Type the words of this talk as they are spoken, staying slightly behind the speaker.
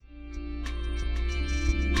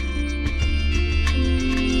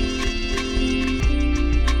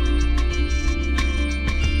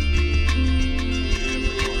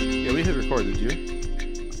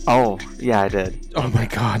Oh, yeah, I did. Oh my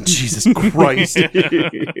God, Jesus Christ.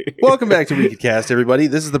 Welcome back to WeCould everybody.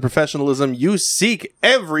 This is the professionalism you seek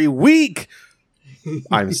every week.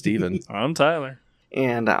 I'm Steven. I'm Tyler.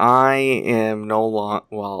 And I am no longer...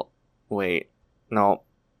 Well, wait. No.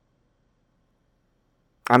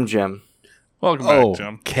 I'm Jim. Welcome back,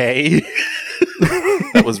 Jim. Okay.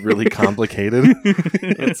 That was really complicated.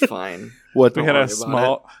 It's fine. What? We had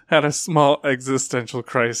a small existential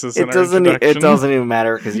crisis in It our doesn't introduction. even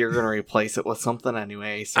matter because you're going to replace it with something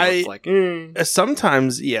anyway. So it's like...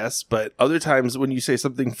 Sometimes, yes, but other times when you say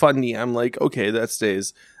something funny, I'm like, okay, that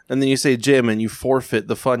stays. And then you say Jim and you forfeit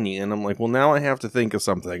the funny. And I'm like, well, now I have to think of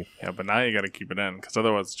something. Yeah, but now you got to keep it in because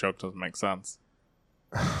otherwise the joke doesn't make sense.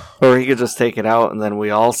 Or he could just take it out and then we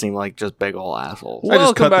all seem like just big ol' assholes. I just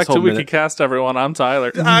Welcome cut back this to whole minute. WikiCast, everyone. I'm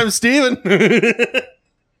Tyler. I'm Steven.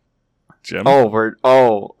 Jim. Oh, we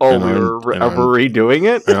And were redoing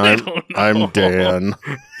it? And I'm Dan.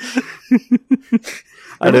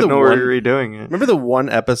 I didn't know we were redoing it. Remember the one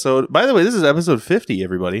episode? By the way, this is episode 50,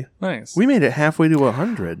 everybody. Nice. We made it halfway to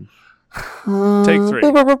 100. Take three.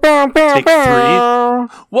 Take three.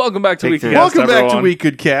 Welcome back to Take WikiCast, three. Welcome back to everyone. We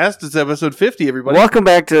Could Cast. It's episode 50, everybody. Welcome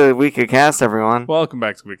back to We Could Cast, everyone. Welcome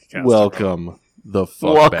back to WikiCast. Welcome the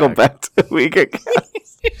fuck Welcome back. back to We Could Cast.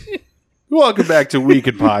 Welcome back to We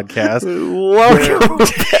Could Podcast. Welcome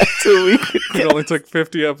back to We Could It only took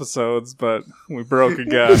 50 episodes, but we broke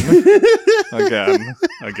again.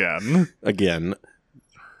 Again.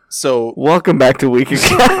 So, Welcome back to We Could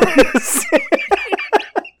Cast.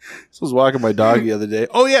 I was walking my dog the other day.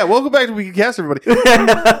 Oh, yeah. Welcome back to We Could Cast, everybody.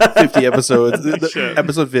 50 episodes. Shit.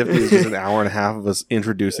 Episode 50 is just an hour and a half of us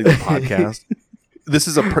introducing the podcast. This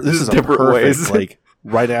is a Different perfect, ways. like,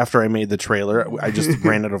 right after I made the trailer, I just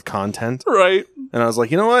ran out of content. Right. And I was like,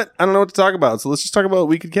 you know what? I don't know what to talk about. So let's just talk about what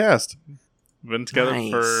We Could Cast. Been together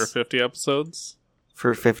Nice. for 50 episodes.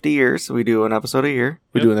 For 50 years, we do an episode a year.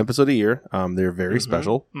 We Yep. do an episode a year. They're very Mhm.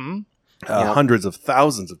 special. Mm-hmm. Yep. Hundreds of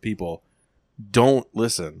thousands of people don't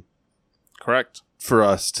listen Correct. for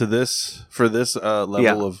us to this level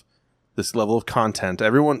Yeah. of this level of content.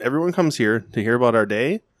 Everyone comes here to hear about our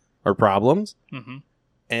day, our problems, Mm-hmm.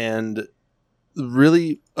 and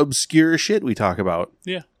really obscure shit we talk about.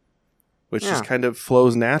 Yeah. Which Yeah. just kind of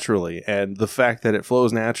flows naturally. And the fact that it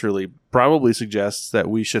flows naturally probably suggests that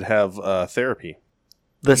we should have therapy.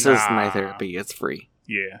 This is Nah. my therapy. It's free.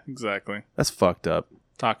 Yeah, exactly. That's fucked up.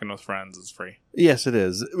 Talking with friends is free. Yes, it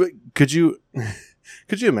is. Could you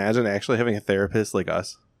imagine actually having a therapist like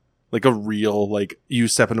us? Like a real, like, you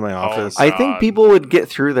step into my office. I God. think people would get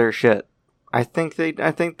through their shit. I think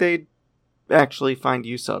they'd actually find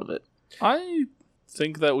use out of it. I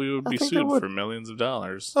think that we would I be think they sued would. for millions of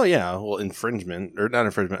dollars. Oh yeah, well, infringement or not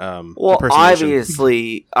infringement. Well,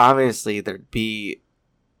 impersonation. obviously, there'd be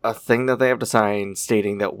a thing that they have to sign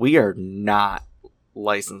stating that we are not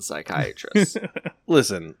licensed psychiatrists.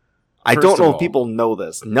 Listen, I First don't of know all- if people know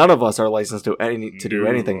this. None of us are licensed to do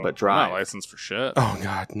anything but I'm not drive. licensed for shit. oh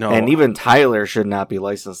god, no. And even Tyler should not be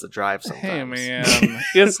licensed to drive sometimes. Hey man,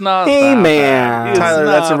 it's not. Hey, that man. bad. It's Tyler,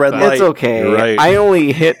 that's a not red that- light. It's okay. You're right. I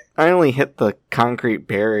only hit the concrete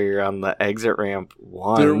barrier on the exit ramp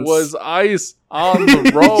once. There was ice on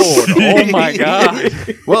the road. Oh my god.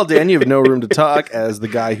 Well, Dan, you have no room to talk as the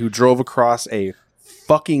guy who drove across a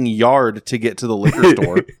fucking yard to get to the liquor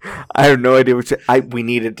store. I have no idea we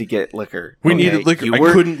needed to get liquor. We Okay? needed liquor. You I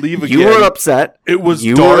were- couldn't leave again. You were upset. It was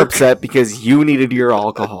You dark. were upset because you needed your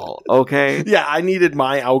alcohol. Okay. Yeah, I needed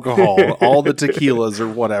my alcohol, all the tequilas or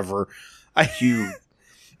whatever. And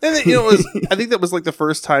then, I think that was like the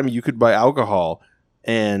first time you could buy alcohol,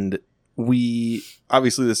 and we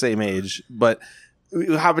obviously the same age, but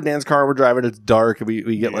we hop in Dan's car, we're driving, it's dark, and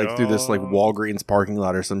we get like through this like Yeah. Walgreens parking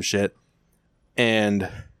lot or some shit, and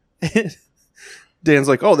Dan's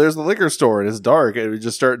like, "Oh, there's the liquor store," and it's dark, and we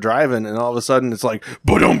just start driving, and all of a sudden it's like,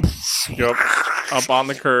 "Ba-dum." Yep. Up on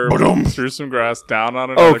the curb, Ba-dum. through some grass, down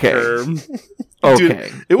on another Okay. curb. Dude,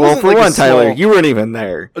 Okay. it well, wasn't for like a one, Tyler, small- you weren't even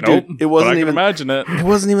there. Dude, Nope. it wasn't but I can even. imagine it. It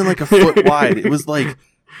wasn't even like a foot wide. It was like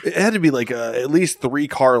it had to be like at least 3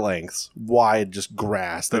 car lengths wide, just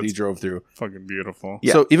grass that he That's- drove through. Fucking beautiful.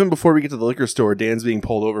 Yeah. So even before we get to the liquor store, Dan's being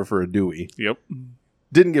pulled over for a Dewey. Yep.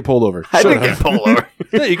 Didn't get pulled over. I Should didn't have. get pulled over.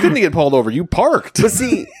 No, you couldn't get pulled over. You parked. But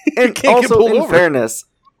see, and Can't get also pulled in over. fairness,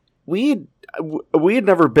 we had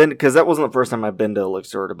never been, because that wasn't the first time I've been to a liquor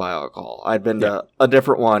store to buy alcohol. I'd been to a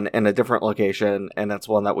different one in a different location, and that's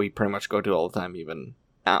one that we pretty much go to all the time, even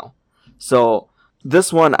now. So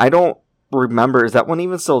this one, I don't remember. Is that one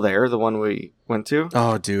even still there? The one we went to?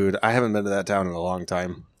 Oh, dude, I haven't been to that town in a long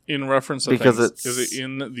time. In reference to Because things, it's- is it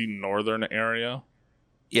in the northern area?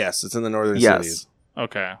 Yes, it's in the northern Yes. cities.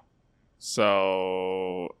 Okay.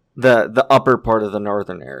 So The upper part of the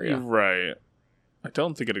northern area. Right. I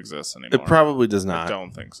don't think it exists anymore. It probably does I not.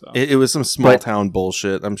 don't think so. It was some small But town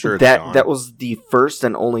bullshit. I'm sure it's that gone. that was the first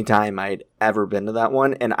and only time I'd ever been to that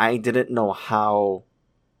one, and I didn't know how.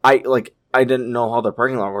 I didn't know how the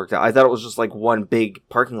parking lot worked out. I thought it was just like one big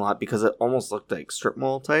parking lot because it almost looked like strip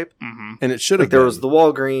mall type. Mm-hmm. and it should have Like there been. was the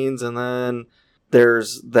Walgreens, and then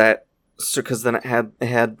there's that. Because then it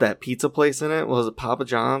had that pizza place in it. Was it Papa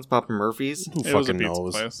John's, Papa Murphy's, Who It was a fucking pizza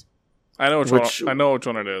knows? place. I know which one. I know which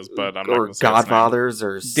one it is, but I'm not or going to say its name. Godfather's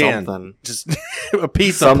or Dan. something? Just a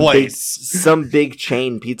pizza place. Some big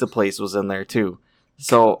chain pizza place was in there too.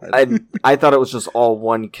 So I thought it was just all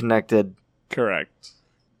one connected Correct.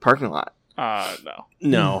 parking lot. No.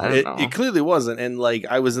 No, I don't know. it clearly wasn't. And like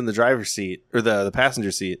I was in the driver's seat or the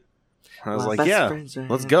passenger seat. And I was My like, best yeah, friends are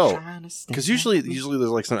let's go. trying to stay because usually happy. there's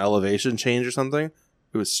like some elevation change or something.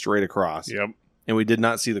 It was straight across, Yep. and we did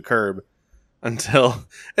not see the curb until,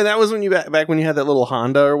 and that was when you back when you had that little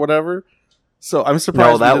Honda or whatever. So I'm surprised.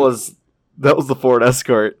 No, we that didn't- was the Ford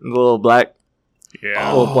Escort, the little black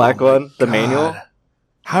Yeah. little black one, the God. manual.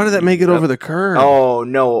 How did that make it over the curb? Oh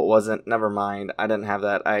no, it wasn't. Never mind. I didn't have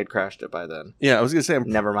that. I had crashed it by then. yeah, I was gonna say I'm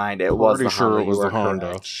Never mind. It was pretty the sure Honda. it was You the were Honda.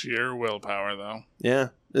 correct. Sheer willpower, though. Yeah,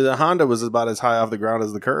 the Honda was about as high off the ground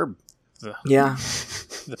as the curb. Yeah,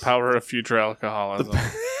 The power of future alcoholism.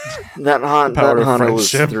 that Power of Honda was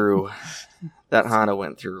friendship. through. That Honda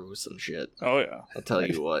went through some shit. Oh, yeah. I tell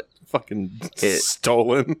you what. Fucking It-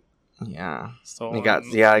 stolen. Yeah, So, it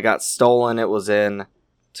got stolen. It was in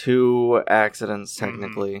 2 accidents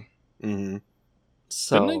technically. Mm-hmm.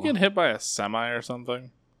 So Didn't it get hit by a semi or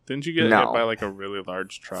something? Didn't you get No. hit by like a really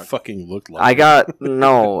large truck? Fucking looked like I it. got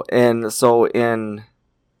no, and so in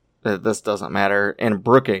this doesn't matter. In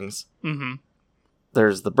Brookings, Mm-hmm.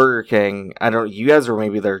 there's the Burger King. I don't. You guys were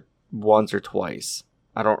maybe there once or twice.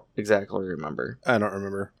 I don't exactly remember. I don't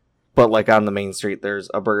remember. But like on the main street, there's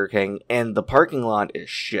a Burger King, and the parking lot is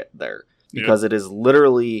shit there because it is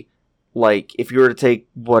literally like if you were to take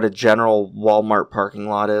what a general Walmart parking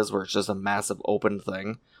lot is, where it's just a massive open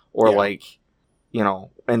thing, or Yeah. like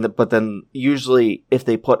but then usually if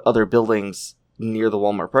they put other buildings near the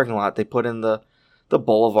Walmart parking lot, they put in the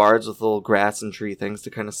boulevards with little grass and tree things to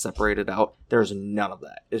kind of separate it out. There's none of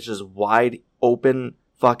that. It's just wide open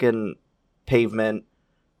fucking pavement.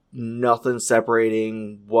 Nothing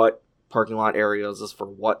separating what parking lot areas is for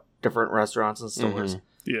what different restaurants and stores.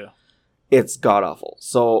 Yeah. It's god awful.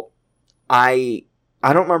 So I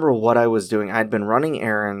don't remember what I was doing. I'd been running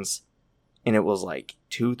errands, and it was like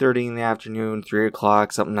 2:30 in the afternoon, 3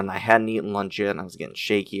 o'clock, something, and I hadn't eaten lunch yet, and I was getting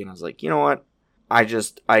shaky, and I was like, you know what? I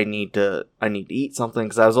need to eat something,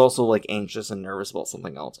 because I was also like anxious and nervous about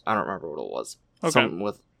something else. I don't remember what it was. Okay. Something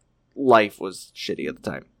with life was shitty at the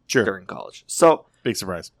time Sure. during college. So Big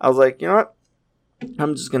surprise. I was like, you know what?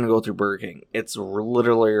 I'm just going to go through Burger King. It's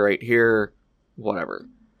literally right here. Whatever.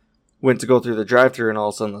 Went to go through the drive-thru, and all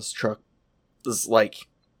of a sudden this like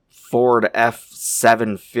Ford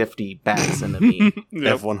F750 backs into me.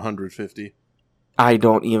 Yep. F-150. I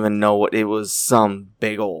don't even know what it was. Some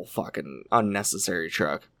big old fucking unnecessary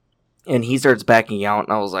truck. And he starts backing out,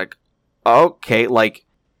 and I was like, okay. Like,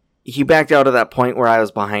 he backed out at that point where I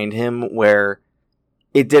was behind him, where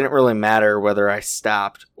it didn't really matter whether I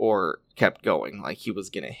stopped or kept going. Like, he was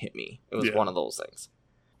going to hit me. It was Yeah. one of those things.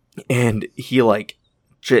 And he, like,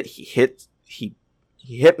 he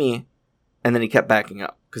hit me, and then he kept backing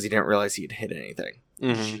up because he didn't realize he'd hit anything.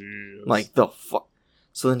 Mm-hmm. Jeez. Like, the fuck.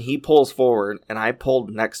 So then he pulls forward, and I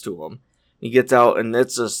pulled next to him. He gets out, and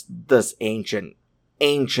it's just this ancient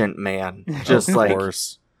man. Just Of like,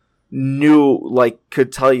 course.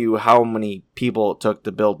 could tell you how many people it took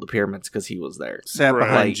to build the pyramids because he was there. Sat Right.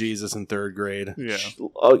 behind Like- Jesus in 3rd grade. Yeah.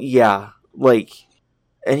 Oh, yeah. Like,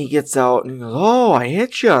 and he gets out, and he goes, oh, I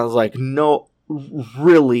hit you. I was like, no,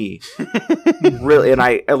 really? Really? And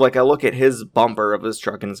I look at his bumper of his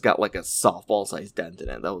truck, and it's got like a softball-sized dent in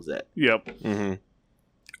it. That was it. Yep. Mm-hmm.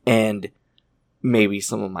 And maybe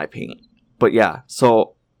some of my paint. But yeah,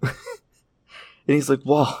 so and he's like,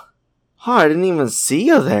 well, I didn't even see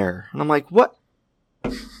you there. And I'm like, what?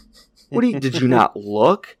 Did you not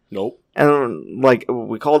look? Nope. And like,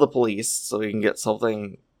 we call the police so we can get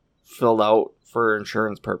something filled out for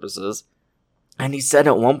insurance purposes. And he said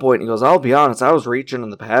at one point, he goes, I'll be honest, I was reaching in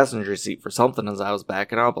the passenger seat for something as I was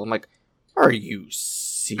backing up. I'm like, are you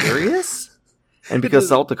serious? And because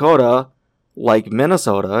South Dakota, like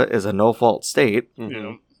Minnesota, is a no-fault state, Mm-hmm.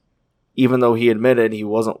 Yeah. even though he admitted he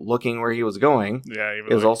wasn't looking where he was going, Yeah.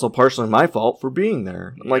 Even it was also partially my fault for being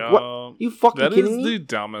there. I'm like, what? You fucking That kidding is me? the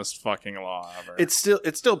dumbest fucking law ever. It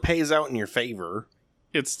still pays out in your favor.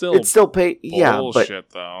 It's still It's still pay. Yeah, but bullshit,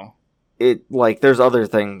 though. it like there's other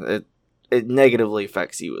things it negatively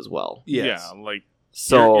affects you as well. Yes. Yeah, like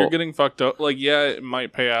So you're getting fucked up. Like, yeah, it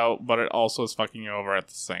might pay out, but it also is fucking you over at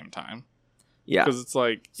the same time. yeah, Because it's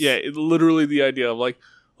like, yeah, literally the idea of like,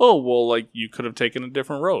 oh, well, like, you could have taken a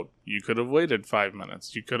different road. You could have waited 5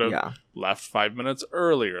 minutes. You could have yeah, left 5 minutes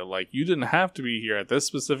earlier. Like, you didn't have to be here at this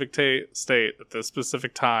specific state at this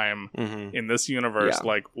specific time Mm-hmm. in this universe. Yeah.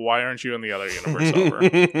 Like, why aren't you in the other universe over?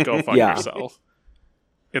 Go fuck Yeah. yourself.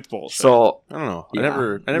 It's bullshit. so I don't know. Yeah. I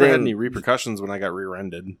never had Then- any repercussions when I got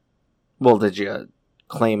rear-ended. well, did you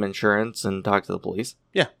claim insurance and talk to the police?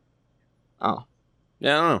 Yeah. Oh,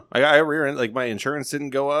 Yeah, I don't know. I got rear-ended. Like, my insurance didn't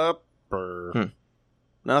go up or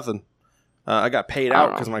nothing. I got paid I out don't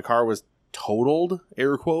know. because my car was totaled,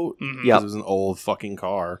 air quote. Mhm. Yep. It was an old fucking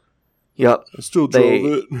car. yep. I still They-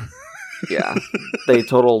 drove it. Yeah, they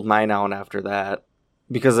totaled mine out after that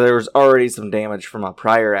because there was already some damage from a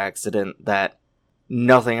prior accident that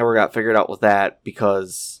nothing ever got figured out with that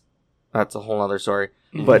because that's a whole other story.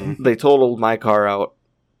 But Mhm. they totaled my car out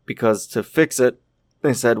because to fix it,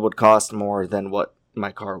 they said would cost more than what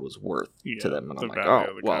my car was worth Yeah, to them. And the I'm like, value oh,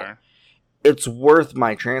 of the well, car. it's worth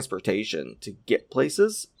my transportation to get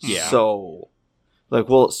places. Yeah. So, like,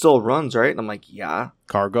 well, it still runs, right? And I'm like, yeah.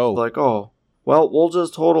 Cargo. Like, oh, well, we'll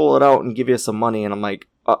just total it out and give you some money. And I'm like,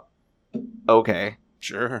 okay,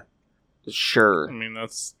 Sure. sure. I mean,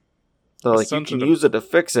 that's They're like, you essentially can the- use it to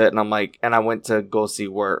fix it. And I'm like, and I went to go see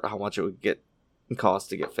how much it would cost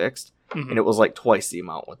to get fixed. mhm. And it was like twice the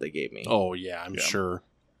amount what they gave me. Oh, yeah, I'm Yeah. sure.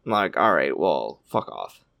 I'm like, all right, well, fuck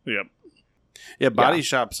off. Yep. Yeah, body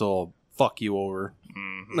shops will fuck you over.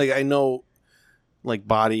 Mhm. Like, I know, like,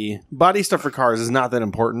 body stuff for cars is not that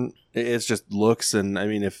important. It's just looks, and I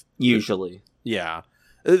mean, if Usually. yeah.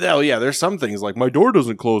 Oh, yeah, there's some things like my door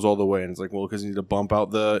doesn't close all the way, and it's like, well, because you need to bump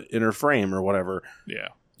out the inner frame or whatever. Yeah.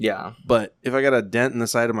 Yeah. But if I got a dent in the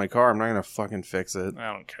side of my car, I'm not gonna fucking fix it.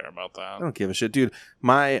 I don't care about that. I don't give a shit, dude.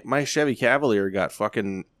 My Chevy Cavalier got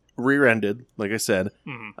fucking rear-ended, like I said.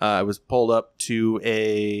 Mhm. I was pulled up to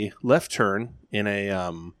a left turn in a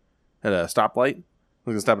at a stoplight. I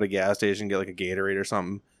was gonna stop at a gas station, get like a Gatorade or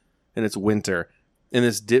something, and it's winter. And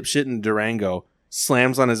this dipshit in Durango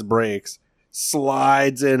slams on his brakes,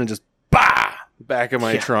 slides in, and just bah back of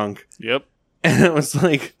my Yeah. trunk. Yep. And it was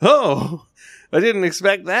like, oh, I didn't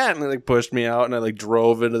expect that. And it like pushed me out, and I like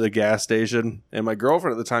drove into the gas station. And my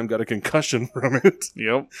girlfriend at the time got a concussion from it.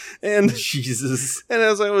 Yep. And Jesus. and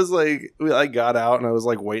as I was like, I got out and I was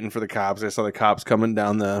like waiting for the cops. I saw the cops coming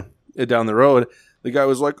down the road. The guy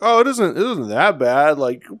was like, "Oh, it isn't that bad.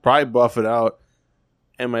 Like, probably buff it out."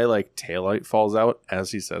 And my like taillight falls out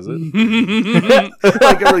as he says it.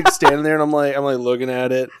 Like I'm like standing there and I'm like looking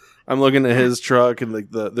at it. I'm looking at his truck and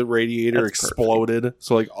like the radiator That's exploded.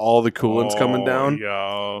 So like all the coolant's coming down.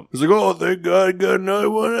 Yeah. He's like, "Oh, thank God I got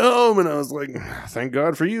another one at home." And I was like, "Thank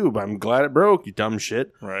God for you, but I'm glad it broke, you dumb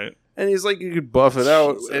shit." Right. And he's like, "You could buff it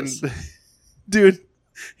out." Jesus. And dude,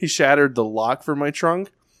 he shattered the lock for my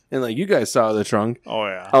trunk. And like you guys saw the trunk. Oh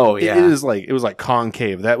yeah. Oh, yeah. It was like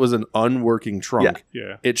concave. That was an unworking trunk.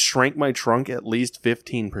 Yeah. It shrank my trunk at least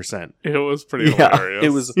 15%. It was pretty Yeah. hilarious. It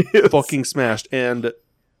was fucking smashed. And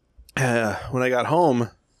when I got home,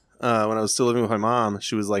 when I was still living with my mom,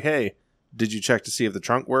 she was like, "Hey, did you check to see if the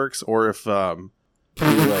trunk works or if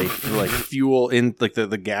like fuel in like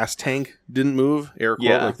the gas tank didn't move?" Air quote,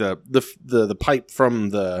 Yeah. like the pipe from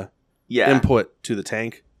the yeah. input to the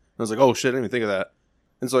tank. I was like, "Oh shit, I didn't even think of that."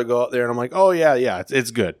 And so I go out there and I'm like, "Oh yeah,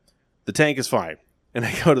 it's good. The tank is fine." And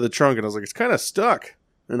I go to the trunk and I was like, "It's kind of stuck."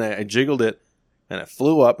 And I jiggled it and it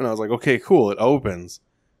flew up and I was like, "Okay, cool, it opens."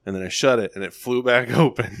 And then I shut it and it flew back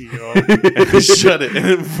open. Yup. And I shut it and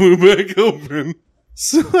it flew back open.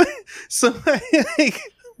 So I like,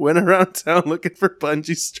 went around town looking for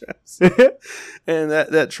bungee straps. And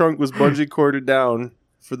that trunk was bungee corded down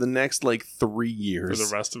for the next like 3 for years.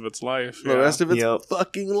 the rest of its life. The rest of its Yep.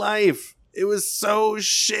 fucking life. It was so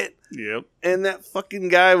shit. Yep. And that fucking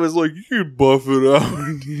guy was like, "You can buff it out."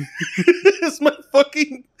 It's my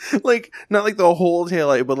fucking, like, not like the whole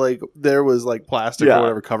taillight, but like there was like plastic Yeah. or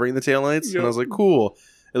whatever covering the taillights. And I Yep. was like, cool.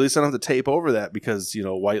 At least I don't have to tape over that because, you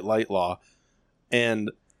know, white light law. And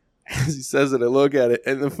as he says it, I look at it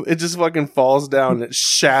and it just fucking falls down and it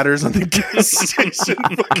shatters on the gas station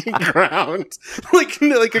fucking ground.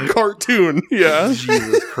 Like a cartoon. Yeah.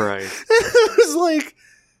 Jesus Christ. I was like,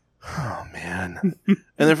 oh man. And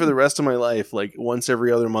then for the rest of my life, like once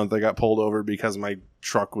every other month I got pulled over because my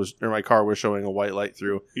car was showing a white light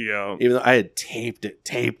through, Yeah. even though I had taped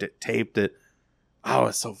it. Oh,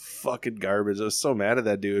 it's so fucking garbage. I was so mad at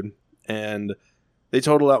that dude. And they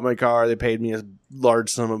totaled out my car. They paid me a large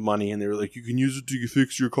sum of money, and they were like, "You can use it to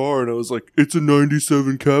fix your car." And I was like, "It's a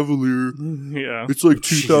 '97 Cavalier. Yeah. It's like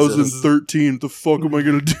 2013. What the fuck am I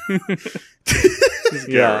gonna do?" Just get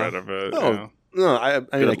Yeah. rid of it. Oh. Yeah. No, I mean,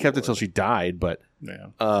 I Good kept it till lord. she died. But Yeah.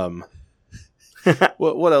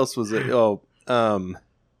 what else was it? Oh, the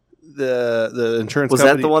insurance Was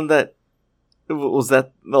company. that the one that? Was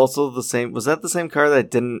that also the same? Was that the same car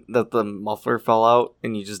that the muffler fell out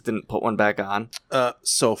and you just didn't put one back on?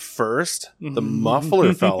 So first, the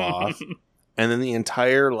muffler fell off, and then the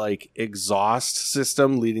entire like exhaust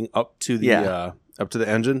system leading up to the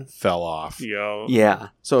engine fell off. Yo. Yeah.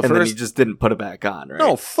 So And then first, you just didn't put it back on, right?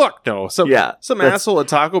 no, fuck no. Some that's- asshole at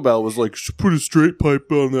Taco Bell was like, "Should put a straight pipe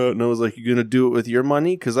on that," and I was like, "You gonna do it with your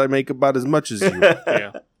money? Because I make about as much as you."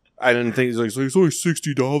 Yeah. I didn't think he's like, "So it's only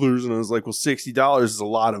 $60," and I was like, "Well, $60 is a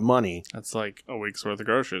lot of money," That's like a week's worth of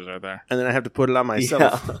groceries right there. and then I have to put it on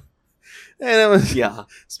myself. Yeah. And it was Yeah.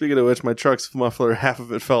 Speaking of which, my truck's muffler, half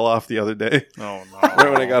of it fell off the other day. Oh no.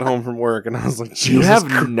 Right when I got home from work, and I was like, You Jesus have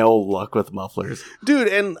Christ. no luck with mufflers. Dude,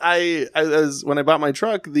 and I was when I bought my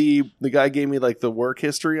truck, the guy gave me like the work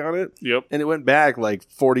history on it, Yep. and it went back like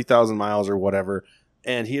 40,000 miles or whatever,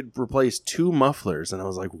 and he had replaced 2 mufflers, and I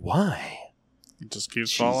was like, why? It just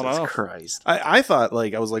keeps falling Jesus off. Christ. I thought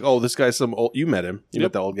like I was like, oh, this guy's some old. You met him. You met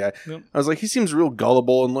Yep. the old guy. Yep. I was like, he seems real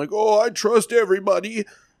gullible and like, oh, I trust everybody.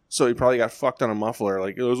 So he probably got fucked on a muffler.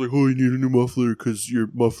 Like I was like, oh, you need a new muffler because your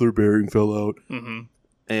muffler bearing fell out. Mm-hmm.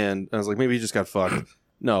 And I was like, maybe he just got fucked.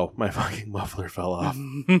 No, my fucking muffler fell off.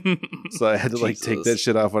 So I had to like take Jesus. that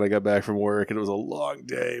shit off when I got back from work, and it was a long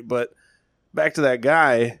day. But back to that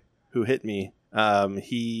guy who hit me.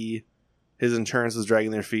 His insurance was dragging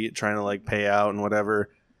their feet, trying to like pay out and whatever.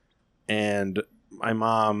 And my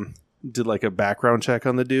mom did like a background check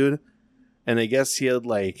on the dude, and I guess he had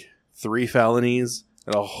like 3 felonies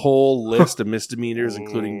and a whole list of misdemeanors,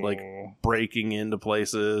 including like breaking into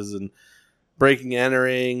places and breaking,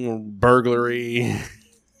 entering, burglary.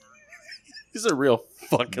 He's a real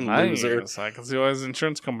fucking loser. Nice. I can see why his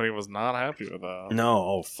insurance company was not happy with that. No,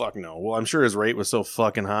 oh fuck no. Well, I'm sure his rate was so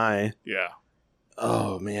fucking high. Yeah.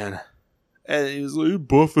 Oh man. And he was like,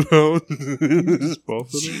 buff it out. Both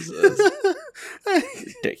of them. Jesus.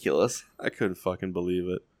 Ridiculous. I couldn't fucking believe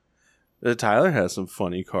it. Tyler has some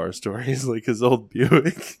funny car stories, like his old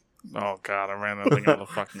Buick. Oh god, I ran that thing on the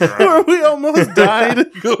fucking Where ground. we almost died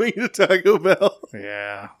going to Taco Bell.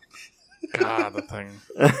 Yeah. God, the thing.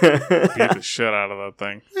 Beat the shit out of that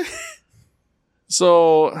thing.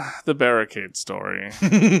 So, the barricade story.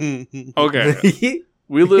 Okay.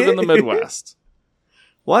 We live in the Midwest.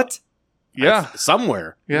 What? Yeah.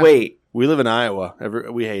 Somewhere. Yeah. Wait, We live in Iowa.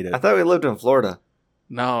 We hate I it. thought we lived in Florida.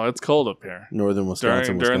 No, it's cold up here. Northern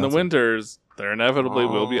Wisconsin. During the Wisconsin. winters, there inevitably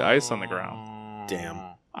will be ice on the ground.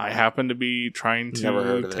 Damn. I happen to be trying Never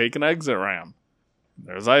heard to of it. take an exit ramp.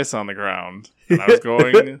 There's ice on the ground. And I was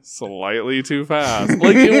going slightly too fast.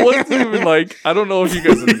 Like, it wasn't even like, I don't know if you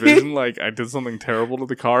guys envision, like, I did something terrible to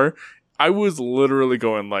the car. I was literally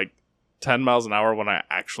going, like, 10 miles an hour when I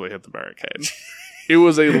actually hit the barricade. It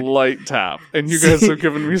was a light tap. And you guys have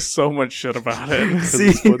given me so much shit about it.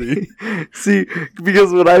 See, funny. see,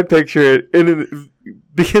 because when I picture it,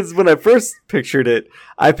 because when I first pictured it,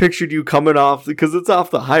 I pictured you coming off, because it's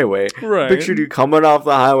off the highway. Right. Pictured you coming off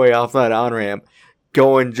the highway, off that on ramp,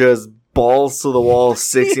 going just balls to the wall,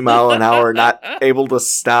 60 mile an hour, not able to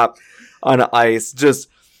stop on ice, just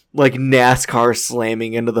like NASCAR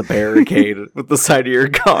slamming into the barricade with the side of your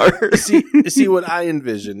car. see what I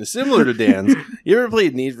envision is similar to Dan's. You ever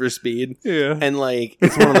played Need for Speed? Yeah. And like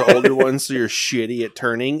it's one of the older ones, so you're shitty at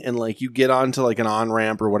turning, and like you get onto like an on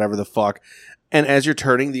ramp or whatever the fuck, and as you're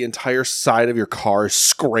turning, the entire side of your car is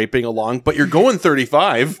scraping along, but you're going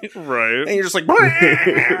 35, Right. and you're just like,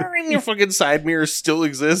 and your fucking side mirror still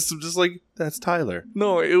exists. I'm just like, that's Tyler.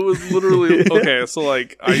 No, it was literally okay. So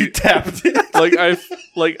like You I tapped it.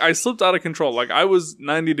 I slipped out of control. Like I was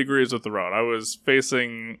 90 degrees with the road. I was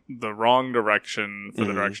facing the wrong direction for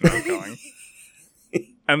the direction I was going.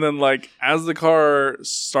 And then like as the car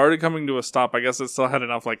started coming to a stop, I guess it still had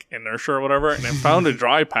enough like inertia or whatever, and it found a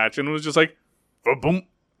dry patch and it was just like boom,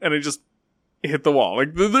 and it just hit the wall. Like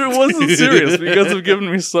it wasn't serious. You guys have given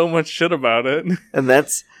me so much shit about it. and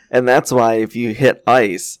that's why if you hit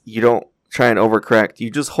ice, you don't try and overcorrect. You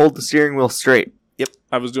just hold the steering wheel straight.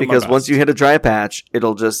 I was doing Because my best. once you hit a dry patch,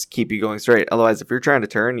 it'll just keep you going straight. Otherwise, if you're trying to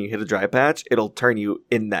turn and you hit a dry patch, it'll turn you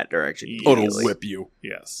in that direction. Oh, immediately. it'll whip you.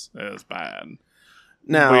 Yes, it was bad.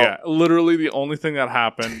 Now, But yeah, literally the only thing that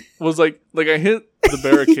happened was like I hit the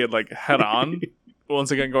barricade like head on.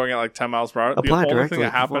 Once again, going at like 10 miles per hour. Apply the only directly thing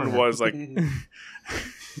that happened beforehand. was like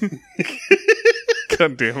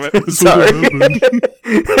God damn it. Sorry.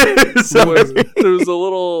 There was a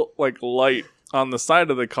little like light on the side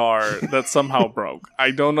of the car that somehow broke.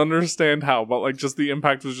 I don't understand how, but like just the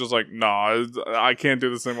impact was just like, nah, I can't do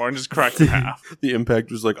this anymore, and just cracked in half. The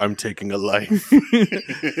impact was like, I'm taking a life.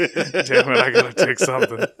 Damn it, I gotta take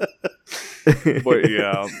something. But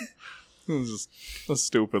yeah, it was just a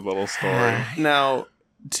stupid little story. Now,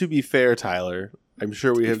 to be fair, Tyler, I'm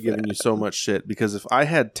sure we have given you so much shit because if I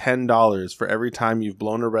had $10 for every time you've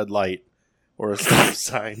blown a red light or a stop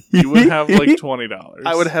sign, You would have like $20.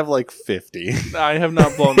 I would have like 50 I have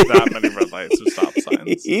not blown that many red lights or stop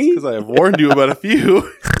signs. because I have warned you about a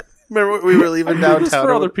few. Remember when we were leaving Just downtown?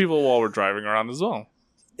 for other people while we're driving around as well.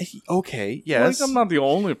 Okay, yes. Like, I'm not the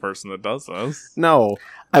only person that does this. No,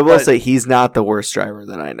 I will But- say he's not the worst driver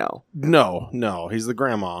that I know. no. He's the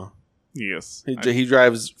grandma. Yes. He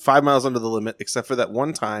drives 5 miles under the limit, except for that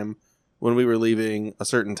one time when we were leaving a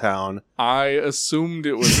certain town. I assumed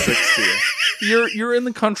it was 60. You're in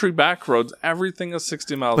the country back roads. Everything is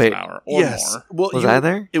 60 miles Wait, an hour or more. Well, Was I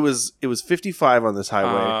there? It was 55 on this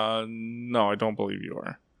highway. No, I don't believe you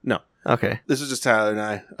are. Okay. This was just Tyler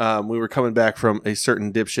and I. We were coming back from a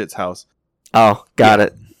certain dipshit's house. Oh, got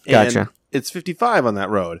it. And Gotcha. it's 55 on that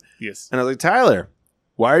road. Yes. And I was like, Tyler,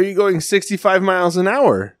 why are you going 65 miles an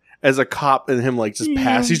hour? As a cop and him like just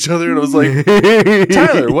pass each other. And I was like,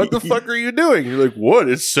 Tyler, what the fuck are you doing? You're like, what?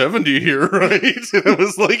 It's 70 here, right? And I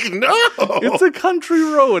was like, no. It's a country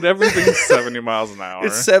road. Everything's 70 miles an hour.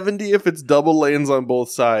 It's 70 if it's double lanes on both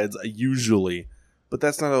sides, usually. But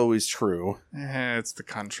that's not always true. It's the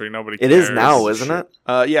country. Nobody It cares. is now, isn't it?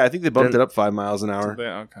 Yeah, I think they bumped Didn't- it up 5 miles an hour.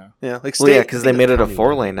 Okay. Yeah, like Well, yeah, state- because they made it a county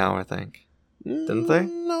 4-lane now, I think. Didn't they?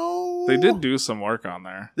 No. They did do some work on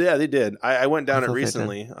there. Yeah, they did. I went down I it thought they did.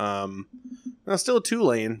 recently. Now still a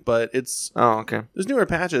 2-lane, but it's Oh, okay. there's newer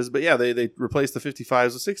patches. But yeah, they replaced the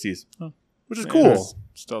 55s with 60s, Oh. which is Yeah, cool. it's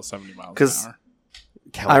Still 70 miles an 'Cause- hour.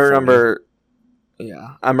 I remember.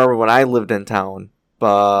 Yeah, I remember when I lived in town.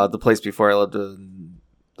 The place before I lived in,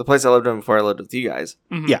 the place I lived in before I lived with you guys.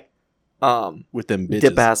 Mhm. Yeah. With them bitches.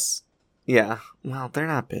 Dip ass. Yeah. Well, they're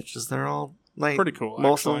not bitches. They're all like Pretty cool,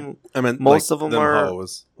 Most actually. of them. I mean, Most of them are-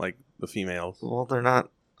 hoes, like the females. Well, they're not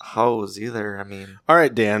hoes either. I mean, All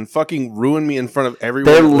right, Dan, fucking ruin me in front of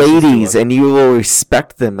everyone. they're that listens to ladies, us. and you will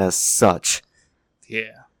respect them as such.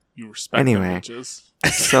 Yeah. You respect Anyway. the bitches.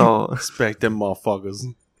 So. Respect them motherfuckers.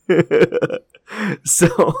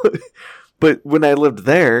 So, but when I lived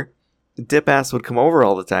there, Dip Ass would come over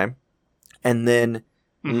all the time, and then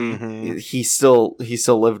Mm-hmm. he still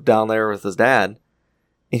lived down there with his dad,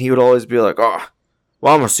 and he would always be like, "Oh,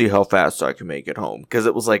 well, I'm gonna see how fast I can make it home," because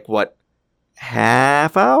it was like what,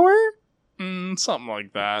 half hour? Something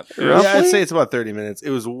like that. Yeah. Yeah, I'd Roughly? say it's about 30 minutes.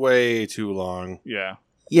 It was way too long. Yeah.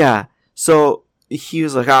 Yeah. So he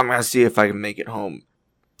was like, "I'm gonna see if I can make it home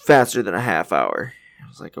faster than a half hour." I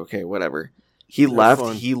was like, "Okay, whatever." He Have left.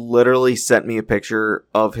 fun. He literally sent me a picture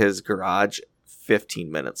of his garage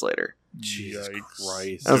 15 minutes later. Jesus Yikes.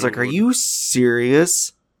 Christ. I was like, "Are you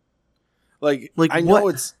serious?" Like Like, I know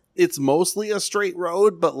what? it's mostly a straight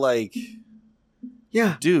road, but like,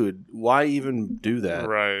 Yeah. dude, why even do that?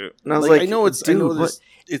 Right. And I was Like, like, I know it's dude, what?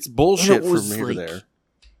 it's bullshit And it was from here to like- there.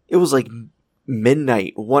 It was like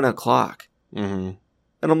midnight, 1 o'clock. Mm-hmm.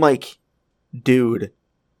 And I'm like, dude,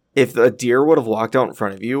 if a deer would have walked out in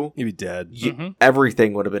front of you, You'd be dead. Mhm.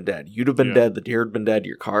 everything would have been dead. You'd have been Yeah. dead. The deer had been dead.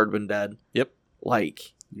 Your car had been dead. Yep.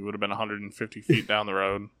 Like, You would have been 150 feet down the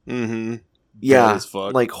road. Mm-hmm. yeah. as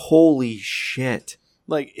fuck. Like, holy shit.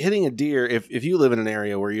 Like hitting a deer. If you live in an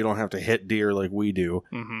area where you don't have to hit deer like we do,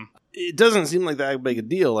 Mm-hmm. it doesn't seem like that big a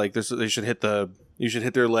deal. Like they should hit you should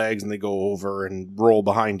hit their legs and they go over and roll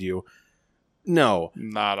behind you. No,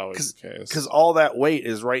 Not always the case. because all that weight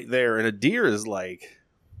is right there, and a deer is like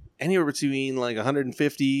anywhere between like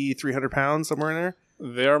 150, 300 pounds, somewhere in there.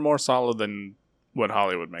 They are more solid than what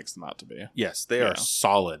Hollywood makes them out to be. Yes, they Yeah. are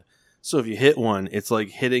solid. So if you hit one, it's like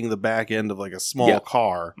hitting the back end of like a small Yeah.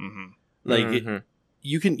 car. Mm-hmm. Like Mhm.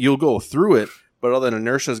 you'll go through it, but all that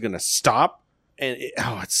inertia is going to stop, and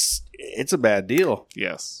it's a bad deal.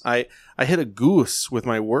 Yes. I hit a goose with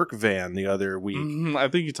my work van the other week. Mhm. I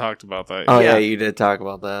think you talked about that. Oh, Yeah. yeah, you did talk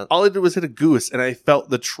about that. All I did was hit a goose, and I felt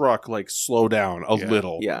the truck like slow down a Yeah.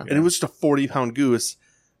 little. Yeah. And it was just a 40-pound goose,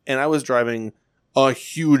 and I was driving a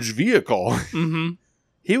huge vehicle. Mm-hmm.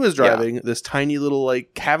 He was driving this tiny little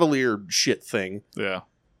like Cavalier shit thing. Yeah.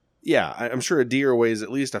 Yeah, I'm sure a deer weighs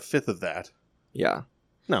at least a fifth of that. Yeah.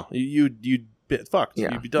 No, you'd be fucked.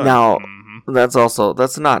 Yeah. You'd be done. Now, Mm-hmm. that's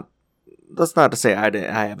not to say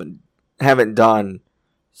I haven't done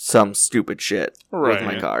some stupid shit with Right.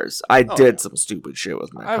 my cars. I Oh, did yeah. some stupid shit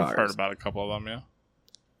with my I've cars. heard about a couple of them,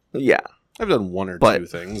 yeah. Yeah. I've done one or But- two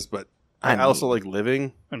things, but I I also mean- like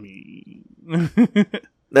living. I mean,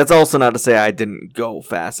 That's also not to say I didn't go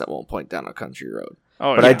fast at one point down a country road.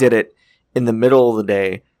 oh, But yeah. I did it in the middle of the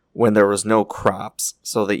day when there was no crops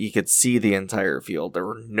so that you could see the entire field. There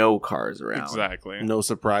were no cars around. Exactly. No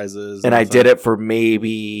surprises. And I nothing. did it for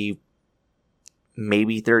maybe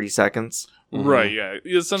 30 seconds. Mhm. Right, yeah.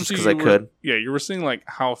 Essentially, 'cause I could. Yeah, you were seeing like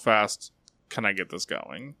how fast can I get this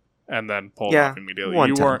going, and then pull Yeah, off immediately.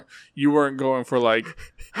 110. You weren't going for like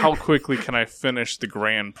how quickly can I finish the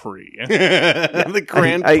Grand Prix. The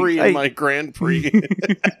Grand I- Prix I- in my Grand Prix.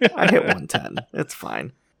 I hit 110. It's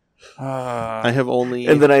fine. I have only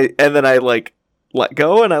And then I like let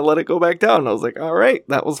go and I let it go back down. And I was like, all right,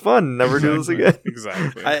 that was fun. Never do this again.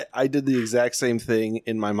 Exactly. I did the exact same thing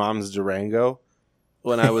in my mom's Durango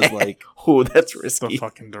when I was like, Oh, that's the risky.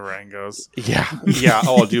 fucking Durangos. yeah.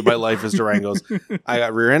 Oh, dude, my life is Durangos. I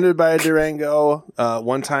got rear-ended by a Durango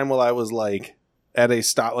one time while I was like at a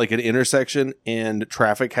stop, like an intersection, and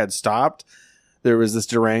traffic had stopped. There was this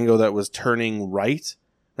Durango that was turning right,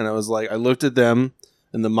 and I was like, I looked at them,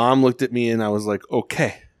 and the mom looked at me, and I was like,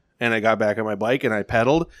 okay. And I got back on my bike and I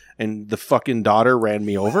pedaled, and the fucking daughter ran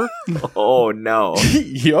me over. Oh no.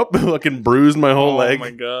 Yup, fucking bruised my whole Oh leg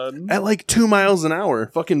my god. at like 2 miles an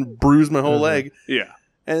hour. Fucking bruised my whole leg. Yeah.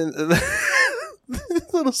 And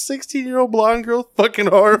this little 16-year-old blonde girl, fucking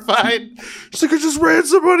horrified. She's like, I just ran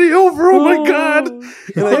somebody over. Oh my god!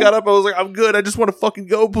 And I got up. I was like, I'm good. I just want to fucking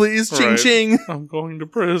go, please. Ching Right. ching. I'm going to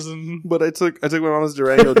prison. But I took my mom's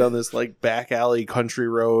Durango down this like back alley country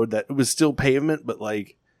road that was still pavement, but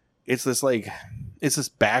like it's this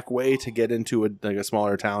back way to get into a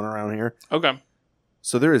smaller town around here. Okay.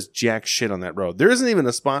 So there is jack shit on that road. There isn't even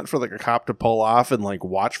a spot for like a cop to pull off and like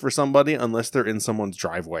watch for somebody unless they're in someone's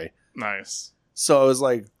driveway. Nice. So I was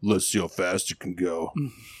like, let's see how fast you can go.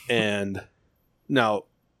 And now,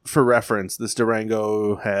 for reference, this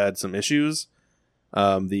Durango had some issues.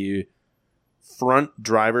 The front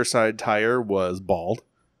driver's side tire was bald.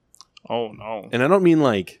 Oh no. And I don't mean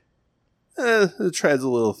like, the tread's a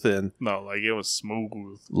little thin. No, like it was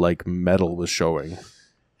smooth. Like metal was showing.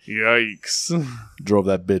 Yikes. Drove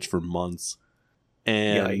that bitch for months.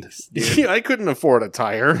 And Yikes, yeah, I couldn't afford a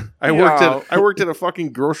tire. I worked at a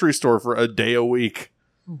fucking grocery store for a day a week.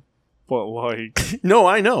 But like, No,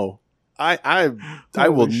 I know. I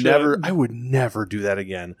will Holy shit. never. I would never do that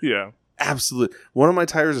again. yeah. Absolutely. One of my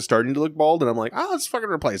tires is starting to look bald, and I'm like, let's fucking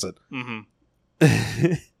replace it.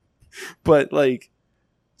 Mm-hmm. But like,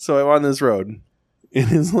 so I'm on this road.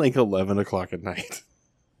 It is like 11 o'clock at night,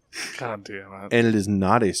 God damn it. and it is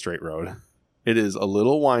not a straight road. It is a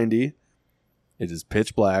little windy. It is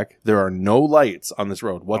pitch black. There are no lights on this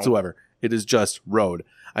road whatsoever. It is just road.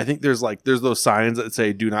 I think there's those signs that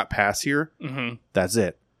say "Do not pass here." Mm-hmm. That's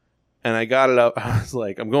it. And I got it up. I was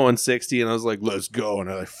like, I'm going 60, and I was like, let's go. And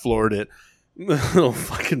I floored it. Little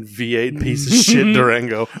fucking V8 piece of shit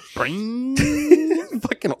Durango.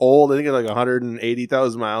 Fucking old. I think it's like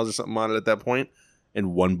 180,000 miles or something on it at that point.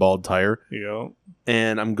 And one bald tire. Yep.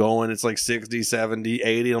 And I'm going, it's like 60, 70,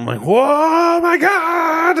 80. I'm like, whoa, my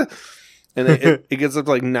God. And it gets up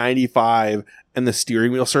to like 95, and the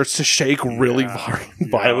steering wheel starts to shake really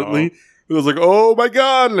violently. It was like, oh my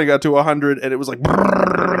God. And I got to 100, and it was like,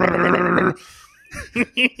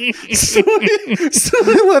 so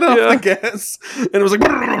I let off the gas, and it was like,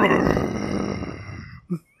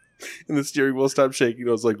 and the steering wheel stopped shaking.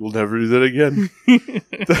 I was like, we'll never do that again.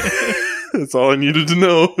 That's all I needed to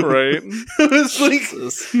know. Right. It was like,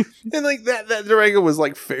 and like that Durango was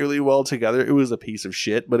like fairly well together. It was a piece of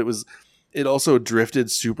shit, but it also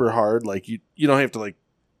drifted super hard. Like you don't have to like,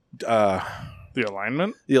 The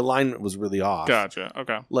alignment? the alignment was really off. Gotcha.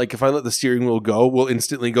 Okay. Like if I let the steering wheel go, we'll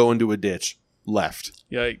instantly go into a ditch left.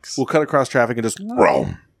 Yikes. We'll cut across traffic and just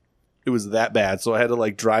roam. It was that bad. So I had to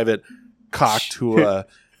like drive it cocked to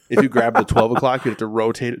if you grab the 12 o'clock, you have to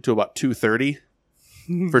rotate it to about 2:30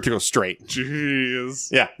 for it to go straight.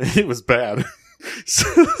 Jeez. Yeah, it was bad. So,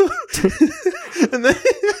 and then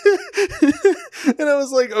and I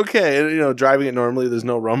was like, okay, and, driving it normally, there's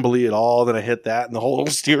no rumbly at all. Then I hit that, and the whole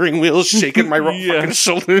steering wheel is shaking my Yeah. fucking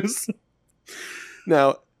shoulders.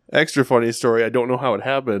 Now, extra funny story. I don't know how it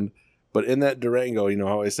happened, but in that Durango, you know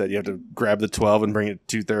how I said you have to grab the 12 and bring it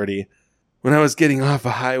to 2:30. When I was getting off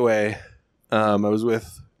a highway, I was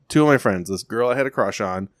with two of my friends. This girl I had a crush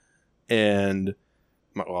on, and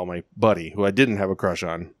my buddy who I didn't have a crush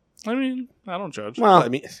on. I mean, I don't judge. Well, I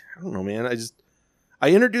mean, I don't know, man. I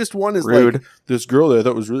introduced one as rude. like this girl that I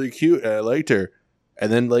thought was really cute, and I liked her.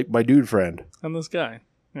 And then like my dude friend, And this guy.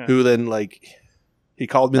 Yeah. who then like he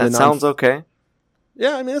called me. That sounds okay.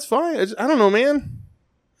 Yeah, I mean that's fine. I don't know, man.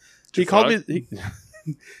 He you called fuck? me.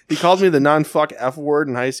 He called me the non-fuck F word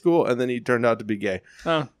in high school, and then he turned out to be gay.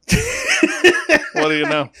 Oh. What do you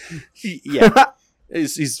know? Yeah.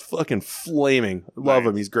 He's fucking flaming. Love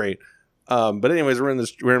him. He's great. But anyways, we're in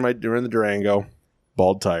the Durango,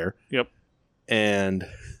 bald tire. Yep. And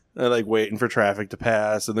I like waiting for traffic to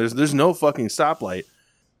pass, and there's no fucking stoplight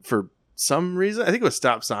for some reason. I think it was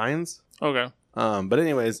stop signs. Okay. But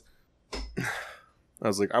anyways, I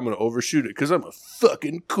was like, I'm gonna overshoot it because I'm a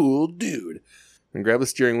fucking cool dude. And grab the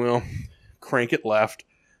steering wheel, crank it left,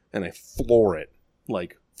 and I floor it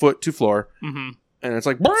like foot to floor. Mm-hmm. And it's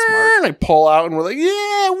like, and I pull out, and we're like,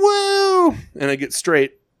 yeah, woo! And I get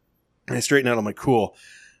straight, and I straighten out. I'm like, cool.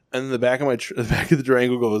 And then the back of the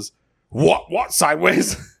Durango goes, what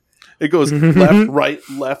sideways? It goes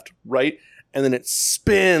left, right, and then it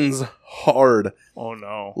spins hard. Oh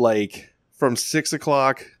no! Like from 6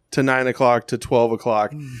 o'clock to 9 o'clock to 12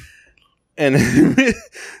 o'clock, and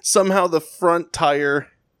somehow the front tire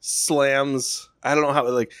slams. I don't know how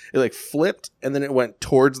it flipped, and then it went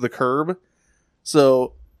towards the curb.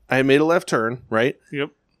 So I made a left turn, right? Yep.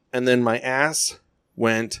 And then my ass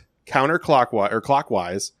went counterclockwise or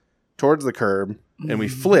clockwise towards the curb, and we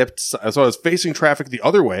flipped. So I was facing traffic the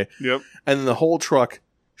other way. Yep. And then the whole truck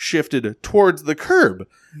shifted towards the curb,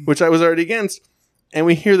 which I was already against. And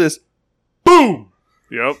we hear this boom.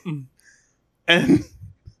 Yep. And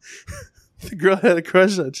the girl had a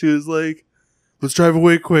crush on. She was like, let's drive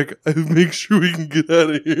away quick. Make sure we can get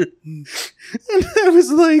out of here. And I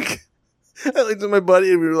was like, I looked at my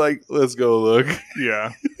buddy and we were like, let's go look.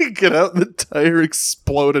 Yeah. Get out, and the tire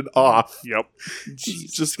exploded off. Yep.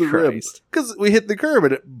 Just the rim. Because we hit the curb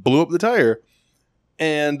and it blew up the tire.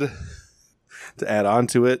 And to add on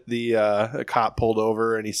to it, a cop pulled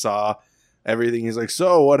over and he saw everything. He's like,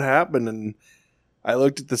 so what happened? And I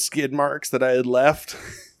looked at the skid marks that I had left.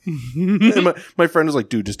 And my friend was like,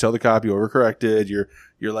 dude, just tell the cop you overcorrected.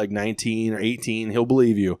 You're like 19 or 18. He'll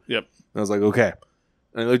believe you. Yep. And I was like, okay.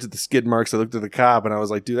 And I looked at the skid marks. I looked at the cop, and I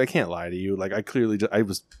was like, dude, I can't lie to you. Like, I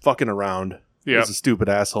was fucking around. Yeah. I was a stupid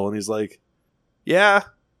asshole. And he's like, yeah,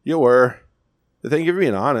 you were. Thank you for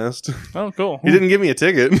being honest. Oh, cool. He didn't give me a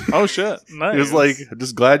ticket. Oh, shit. Nice. He was like, I'm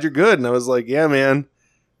just glad you're good. And I was like, yeah, man.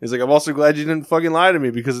 He's like, I'm also glad you didn't fucking lie to me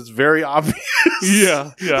because it's very obvious.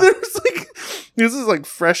 Yeah. Yeah. This is like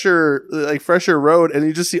fresher road, and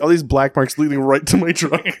you just see all these black marks leading right to my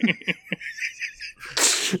truck.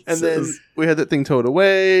 And then we had that thing towed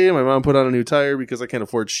away. My mom put on a new tire because I can't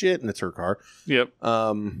afford shit, and it's her car. Yep.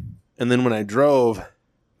 And then when I drove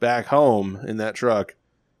back home in that truck,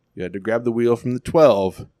 you had to grab the wheel from the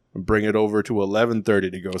 12 and bring it over to 1130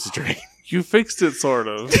 to go straight. You fixed it, sort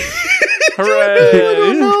of.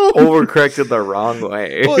 Hooray! Overcorrected the wrong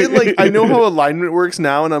way. Well, I know how alignment works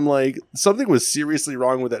now, and I'm like, something was seriously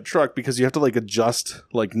wrong with that truck because you have to adjust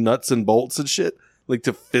nuts and bolts and shit,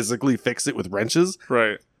 to physically fix it with wrenches.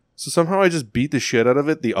 Right. So somehow I just beat the shit out of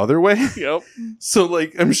it the other way. Yep. So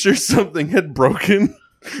I'm sure something had broken,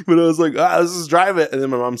 but I was like, let's just drive it. And then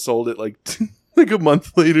my mom sold it a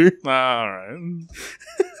month later. All right.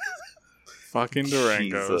 Fucking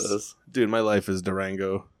Durangos. Jesus. Dude, my life is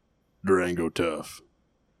Durango. Durango tough.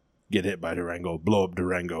 Get hit by Durango. Blow up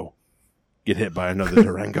Durango. Get hit by another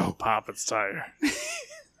Durango. Pop its tire.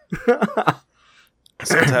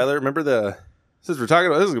 So Tyler, remember since we're talking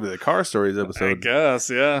about this is gonna be the car stories episode. I guess,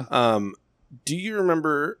 yeah. Do you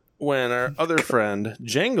remember when our other friend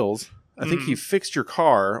Jangles, I think he fixed your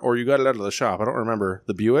car or you got it out of the shop? I don't remember.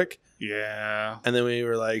 The Buick. Yeah. And then we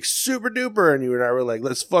were like super duper, and you and I were like,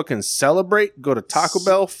 let's fucking celebrate. Go to Taco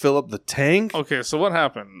Bell, fill up the tank. Okay, so what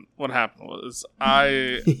happened? What happened was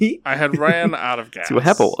I had ran out of gas. See what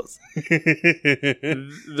happened was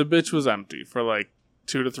The bitch was empty for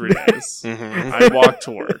 2 to 3 days. I walked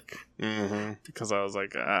to work because I was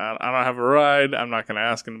like, I don't have a ride. I'm not going to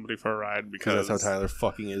ask anybody for a ride because that's how Tyler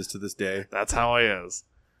fucking is to this day. That's how I is.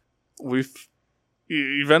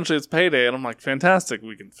 Eventually it's payday, and I'm like, fantastic,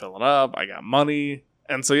 we can fill it up. I got money.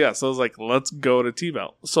 And so, yeah, so I was like, let's go to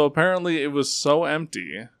T-Bell. So apparently it was so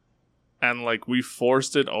empty, and we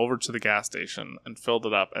forced it over to the gas station and filled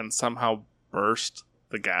it up and somehow burst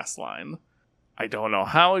the gas line. I don't know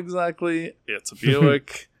how exactly. It's a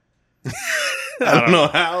Buick. I don't know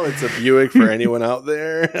how. It's a Buick for anyone out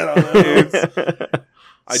there. I don't know.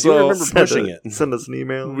 I do remember pushing it. Send us an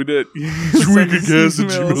email. We did. gas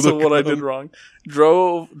So what I did wrong.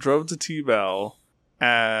 Drove to T-Bell,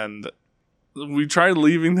 and we tried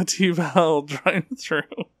leaving the T-Bell, driving through,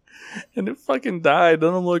 and it fucking died.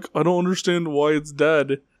 And I'm like, I don't understand why it's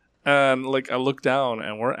dead. And I look down,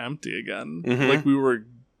 and we're empty again. Mm-hmm. We were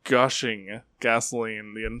gushing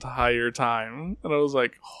gasoline the entire time, and I was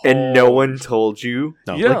like, And no "Holy one told you?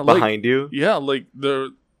 No. Yeah, Like, like- behind you? Yeah, like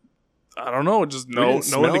I don't know, just We no didn't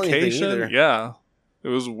smell anything indication. either. Yeah, it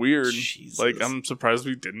was weird. Jesus. Like, I'm surprised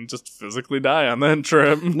we didn't just physically die on that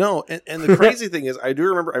trip. No, and the crazy thing is, I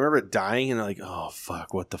remember it dying, and like, oh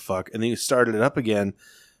fuck, what the fuck? And then you started it up again,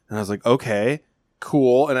 and I was like, okay,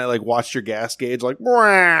 cool. And I like watched your gas gauge, like,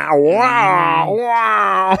 wow, wow,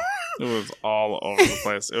 wow. It was all over the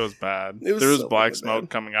place. It was bad. It was There was so black fucking smoke bad.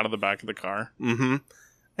 coming out of the back of the car. Mm-hmm.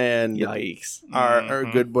 And Yikes. our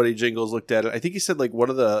Mhm. good buddy Jingles looked at it. I think he said like one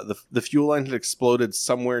of the fuel line had exploded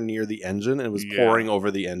somewhere near the engine, and it was Yeah. pouring over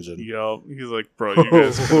the engine. Yup. He's like, bro, you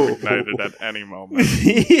guys could have ignited at any moment.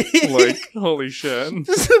 Like, holy shit.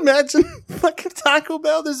 Just imagine fucking Taco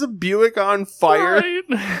Bell. There's a Buick on fire.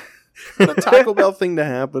 Right? The Taco Bell thing to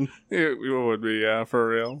happen. It would be, yeah, for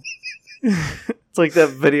real. It's like that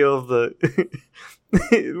video of the.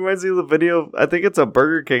 It reminds me of the video. I think it's a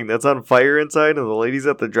Burger King that's on fire inside, and the lady's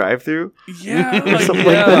at the drive-thru. Yeah, Or something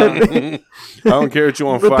yeah. like that. I don't care what you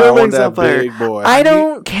want The fire. I want building's that on fire. big boy. I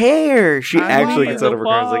don't care. She I actually need gets out of her the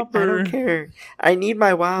car and is like, I Whopper. don't care. I need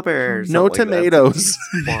my Whopper. or No something like that. tomatoes.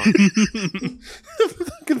 Fuck.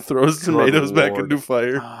 Fucking throws tomatoes back Lord. into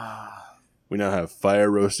fire. We now have fire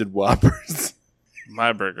roasted Whoppers.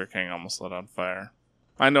 My Burger King almost lit on fire.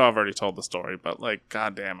 I know I've already told the story, but like,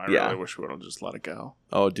 goddamn, I Yeah. really wish we would have just let it go.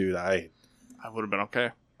 Oh, dude, I would have been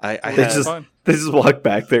okay. I They had, just- Fine. They just walk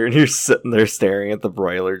back there, and you're sitting there staring at the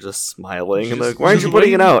broiler, just smiling. And they're Just- like, why aren't you just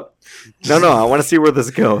putting it waiting. out? No, I want to see where this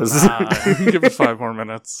goes. Give it 5 more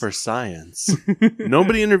minutes. for science.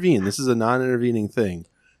 Nobody intervened. This is a non-intervening thing.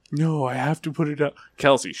 No, I have to put it out.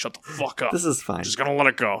 Kelsey, shut the fuck up. This is fine. I'm just gonna let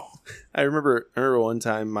it go. I remember one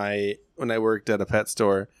time when I worked at a pet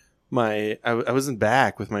store, I was in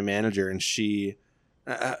back with my manager, and she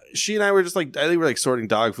and I were just like, I think we were like sorting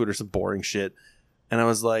dog food or some boring shit, and I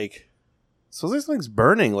was like, so this thing's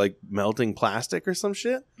burning, like melting plastic or some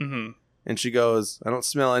shit. Mm-hmm. And she goes, I don't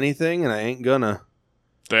smell anything, and I ain't gonna.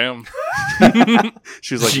 Damn.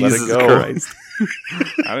 She was like, Jesus let it go. Christ.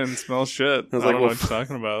 I didn't smell shit. I, was like, don't know well, what you're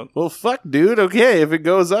talking about. Well, fuck, dude. Okay, if it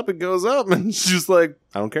goes up, it goes up. And she's like,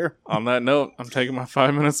 I don't care. On that note, I'm taking my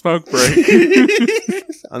 5-minute smoke break.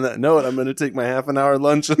 On that note, I'm going to take my half an hour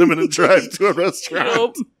lunch and I'm going to drive to a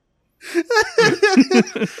restaurant.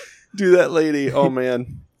 Dude, that lady, oh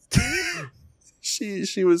man.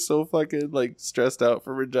 She was so fucking like stressed out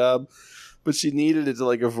from her job, but she needed it to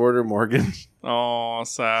like afford her mortgage. Oh,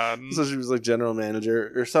 sad. So she was like general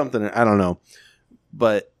manager or something. I don't know.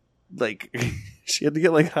 But like she had to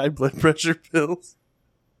get like high blood pressure pills.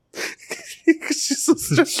 She's so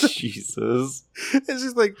stressed out. Jesus. And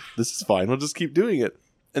she's like, this is fine. We'll just keep doing it.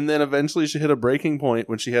 And then eventually she hit a breaking point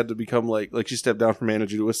when she had to become like she stepped down from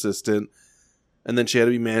manager to assistant. And then she had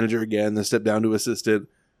to be manager again, then step down to assistant.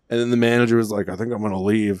 And then the manager was like, I think I'm going to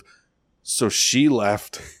leave. So she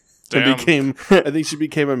left Damn. and became, I think she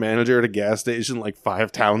became a manager at a gas station like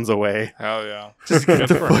 5 towns away. Hell yeah. Just Good get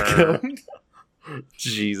the for fuck her. out.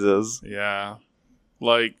 Jesus. Yeah.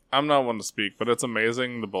 Like, I'm not one to speak, but it's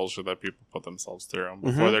amazing the bullshit that people put themselves through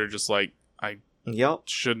before Mhm. they're just like, I Yep.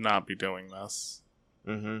 should not be doing this.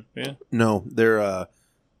 Mm-hmm. No, they're, I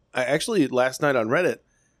actually, last night on Reddit,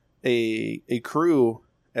 a crew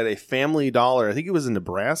at a Family Dollar, I think it was in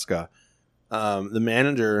Nebraska, the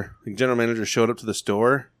manager, the general manager showed up to the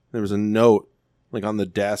store. There was a note like on the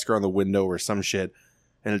desk or on the window or some shit.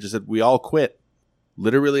 And it just said, we all quit.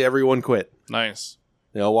 Literally everyone quit. Nice.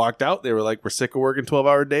 They all walked out. They were like, we're sick of working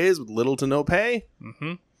 12-hour days with little to no pay.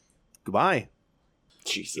 Mm-hmm. Goodbye.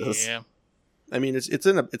 Jesus. Yeah. I mean, it's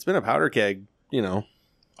been a powder keg, Oh, yeah.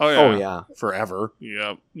 Oh, yeah. forever.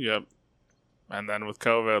 Yep. And then with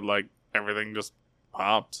COVID, like, everything just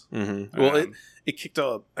popped. Mm-hmm. Well, And- it kicked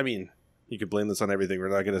up. I mean, you could blame this on everything. We're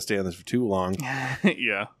not going to stay on this for too long.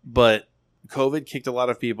 yeah. But COVID kicked a lot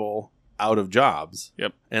of people out of jobs.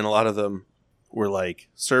 Yep. And a lot of them were like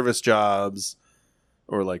service jobs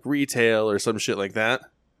or like retail or some shit like that.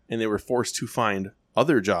 And they were forced to find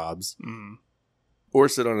other jobs Mm. or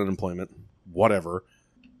sit on unemployment, whatever.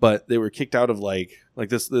 But they were kicked out of like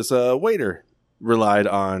this waiter relied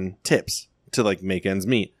on tips to like make ends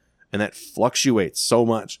meet. And that fluctuates so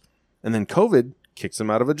much. And then COVID kicks him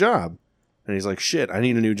out of a job. And he's like, shit, I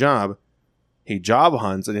need a new job. He job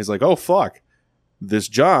hunts and he's like, oh, fuck. This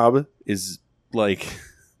job is like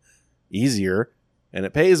easier and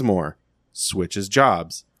it pays more. Switches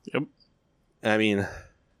jobs. Yep. I mean,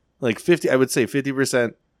 like I would say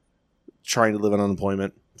 50% trying to live on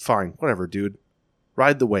unemployment. Fine, whatever, dude.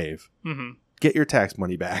 Ride the wave. Mm-hmm. Get your tax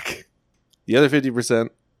money back. The other 50%,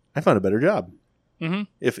 I found a better job. Mm-hmm.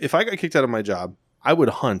 If I got kicked out of my job I would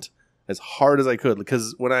hunt as hard as I could,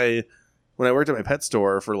 because when I worked at my pet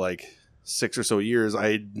store for like 6 or so years,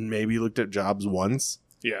 I maybe looked at jobs once,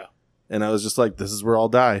 Yeah. and I was just like, this is where I'll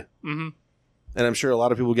die. Mm-hmm. And I'm sure a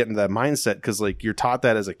lot of people get into that mindset because, like, you're taught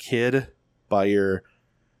that as a kid by your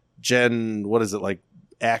what is it, like,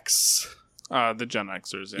 X? The Gen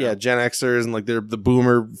Xers. Yeah, Gen Xers, and, like, they're the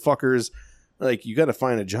boomer fuckers. Like, you got to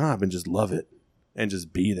find a job and just love it and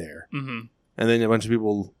just be there. Mm-hmm. And then a bunch of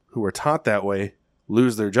people who are taught that way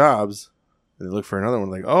lose their jobs, and they look for another one,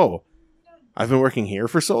 like, oh, I've been working here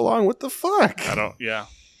for so long. What the fuck? Yeah.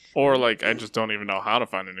 Or, like, I just don't even know how to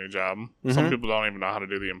find a new job. Mm-hmm. Some people don't even know how to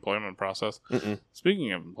do the employment process. Mm-mm.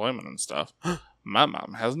 Speaking of employment and stuff, my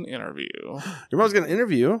mom has an interview. Your mom's got an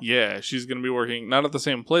interview? Yeah, she's going to be working not at the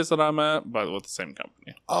same place that I'm at, but with the same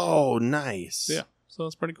company. Oh, nice. Yeah, so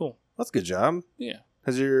that's pretty cool. That's a good job. Yeah.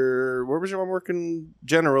 Where was your mom working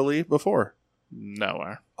generally before?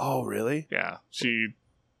 Nowhere. Oh, really? Yeah, she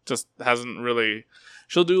just hasn't really...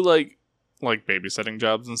 She'll do, like babysitting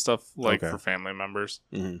jobs and stuff, like, Okay. for family members.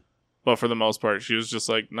 Mm-hmm. But for the most part, she was just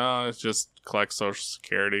like, no, it's just collect Social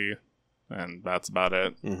Security, and that's about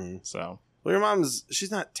it. Mm-hmm. So, Well, your she's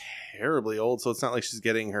not terribly old, so it's not like she's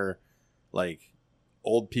getting her, like,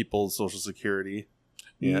 old people's Social Security.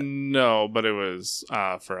 Yeah. no, but it was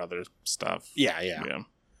for other stuff. Yeah. Yeah.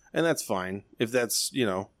 And that's fine. If that's,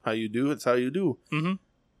 how you do, it's how you do. Mm-hmm.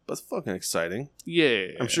 But it's fucking exciting. Yeah.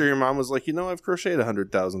 I'm sure your mom was like, I've crocheted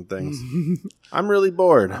 100,000 things. I'm really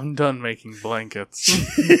bored. I'm done making blankets.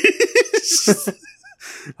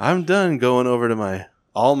 I'm done going over to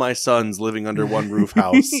all my sons living under one roof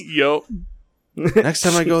house. Yup. Next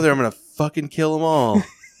time I go there, I'm going to fucking kill them all.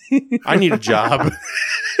 I need a job.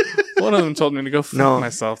 One of them told me to go fuck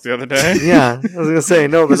myself the other day. Yeah, I was gonna say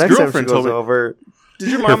no. The His next time she girlfriend goes told me- over, Did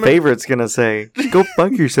your her mom favorite's gonna say, "Go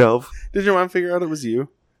fuck yourself." Did your mom figure out it was you?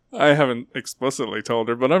 I haven't explicitly told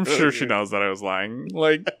her, but I'm sure she knows that I was lying.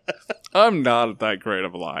 Like, I'm not that great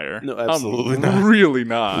of a liar. No, absolutely I'm not. really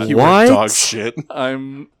not. You What? were dog shit.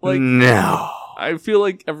 I'm like, No. I feel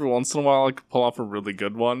like every once in a while I could pull off a really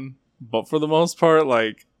good one, but for the most part,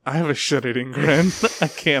 like, I have a shit-eating grin. I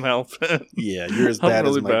can't help it. Yeah, you're as I'm bad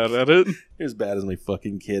really as bad at it. You're as bad as my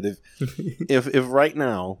fucking kid. If right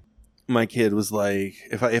now my kid was like,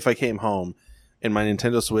 if I came home and my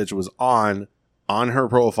Nintendo Switch was on her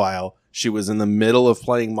profile, she was in the middle of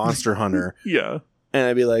playing Monster Hunter, Yeah. and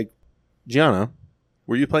I'd be like, Gianna,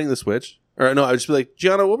 were you playing the Switch? Or no, I'd just be like,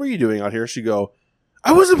 Gianna, what were you doing out here? She'd go,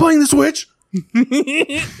 I wasn't playing the Switch.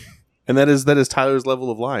 And that is Tyler's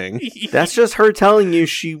level of lying. That's just her telling you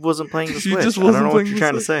she wasn't playing the She Switch. just I don't wasn't know what playing you're the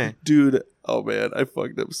trying to Switch. say. Dude, oh man, I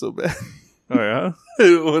fucked up so bad. Oh, yeah?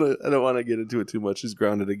 I don't want to get into it too much. She's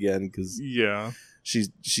grounded again because Yeah. she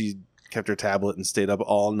kept her tablet and stayed up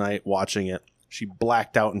all night watching it. She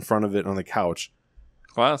blacked out in front of it on the couch.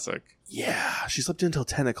 Classic. Yeah, she slept until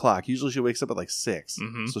 10 o'clock. Usually she wakes up at like 6.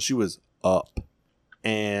 Mhm. So she was up.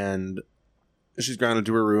 And she's grounded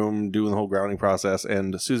to her room, doing the whole grounding process.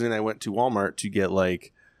 And Susie and I went to Walmart to get,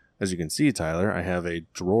 like, as you can see, Tyler, I have a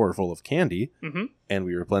drawer full of candy. Mm-hmm. And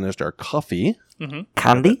we replenished our coffee. Mm-hmm.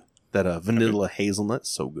 Candy? That vanilla hazelnut,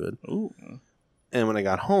 so good. Ooh. And when I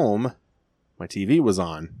got home, my TV was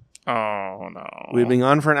on. Oh, no. We'd been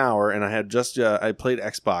on for an hour, and I had just I played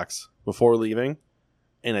Xbox before leaving,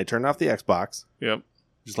 and I turned off the Xbox, Yep.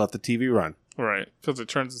 just let the TV run. Right. Because it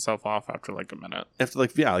turns itself off after like a minute. After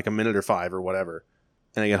like a minute or 5 or whatever,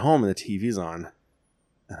 and I get home and the TV's on,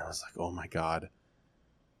 and I was like, oh my god.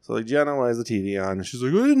 So like, Jenna, why is the TV on? And she's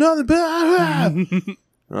like, oh, nothing bad. And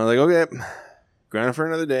I was like, okay, grounded for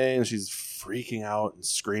another day, and she's freaking out and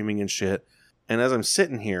screaming and shit. And as I'm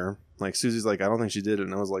sitting here, like, Susie's like, I don't think she did it.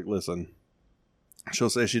 And I was like, listen, she'll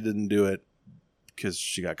say she didn't do it because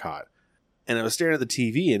she got caught. And I was staring at the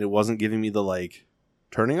TV, and it wasn't giving me the, like,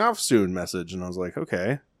 turning off soon message. And I was like,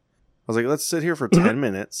 okay. I was like, let's sit here for 10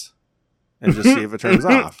 minutes and just see if it turns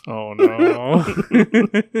off. Oh, no.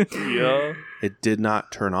 Yeah. It did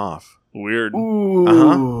not turn off. Weird.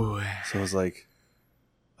 Ooh. So I was like,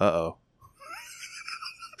 uh-oh.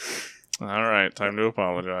 All right. Time to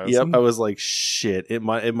apologize. Yep, I was like, shit. It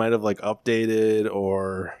might have like updated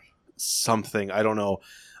or something. I don't know.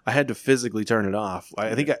 I had to physically turn it off.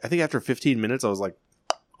 I think after 15 minutes, I was like,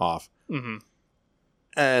 off. Mm-hmm.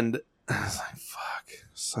 And I was like, fuck,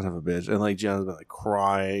 son of a bitch. And like, Gianna's been like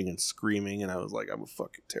crying and screaming, and I was like, I'm a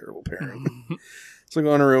fucking terrible parent. So I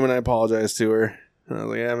go in her room and I apologize to her. And I was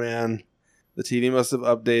like, yeah, man, the TV must have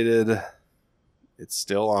updated. It's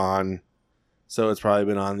still on. So it's probably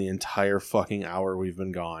been on the entire fucking hour we've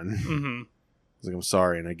been gone. Mm-hmm. I was like, I'm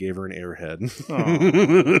sorry. And I gave her an airhead.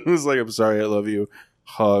 Aw. I was like, I'm sorry. I love you.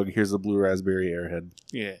 Hug. Here's the blue raspberry airhead.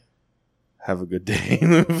 Yeah. Have a good day.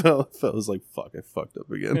 Felt was like, fuck, I fucked up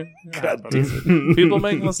again. God damn it. People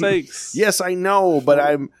make mistakes. Yes, I know, but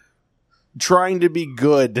I'm trying to be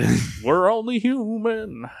good. We're only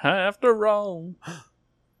human after all.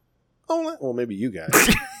 Oh, well, maybe you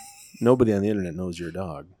guys. Nobody on the internet knows you're a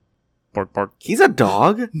dog. Bark, bark. He's a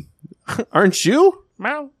dog? Aren't you?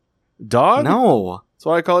 Meow. Dog? No. That's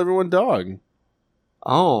why I call everyone dog.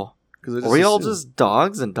 Oh. Because Are we all just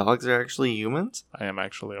dogs and dogs are actually humans? I am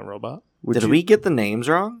actually a robot. Did we get the names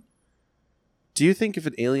wrong? Do you think if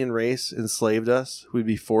an alien race enslaved us, we'd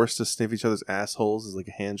be forced to sniff each other's assholes as like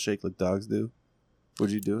a handshake like dogs do?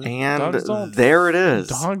 Would you do it? And Dogs don't- there it is.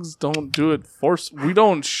 Dogs don't do it we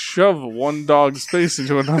don't shove one dog's face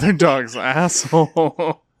into another dog's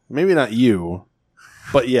asshole. Maybe not you,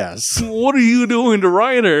 but yes. What are you doing to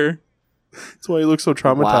Ryder? That's why you look so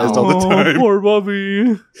traumatized all the Oh, time. poor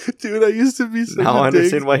puppy. Dude, I used to be such Now a I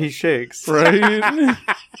understand dick. why he shakes. Right?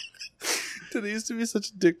 Dude, I used to be such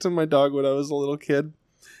a dick to my dog when I was a little kid.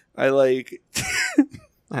 I like...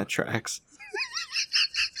 That tracks.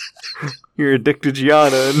 You're addicted to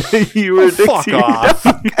Gianna, and you were addicted Fuck to your off.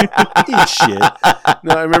 dog. Eat shit.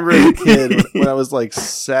 No, I remember as a kid when I was like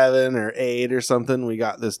 7 or 8 or something, we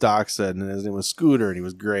got this dachshund, and his name was Scooter, and he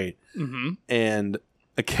was great. Mm-hmm. And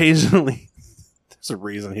occasionally, there's a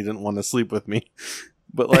reason he didn't want to sleep with me.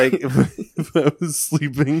 But like, if I was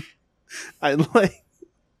sleeping, I'd like,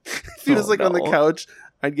 if he was like on the no. couch,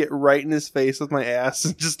 I'd get right in his face with my ass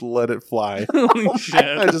and just let it fly. Holy shit.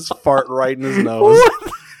 I just fart right in his nose.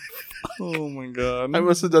 Oh my god. I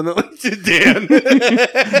must have done that like to Dan.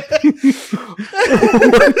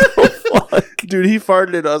 Dude, he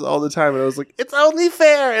farted at us all the time, and I was like, "It's only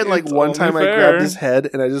fair." And like It's one only time, I fair. grabbed his head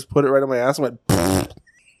and I just put it right on my ass and went.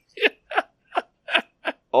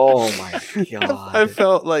 Oh my god. I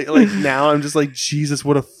felt like now I'm just like, Jesus,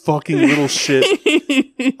 what a fucking little shit.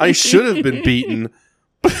 I should have been beaten.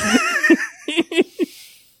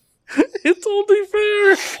 It's only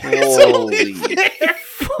fair. Holy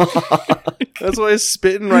fuck. That's why I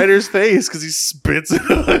spit in Ryder's face, because he spits at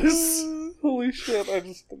us. Holy shit, I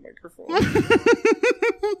just hit the microphone.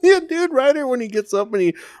 Yeah, dude, Ryder, when he gets up and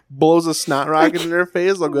he blows a snot rocket in their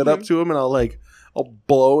face, I'll get up to him and I'll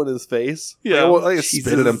blow in his face. Yeah. I won't, like,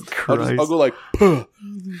 spit at him. Christ. I'll go like, "Puh."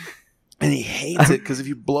 And he hates it because if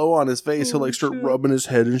you blow on his face, he'll like start rubbing his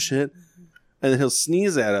head and shit, and then he'll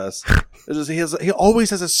sneeze at us. He always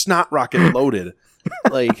has a snot rocket loaded.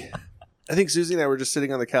 Like, I think Susie and I were just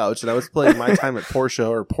sitting on the couch, and I was playing My Time at Portia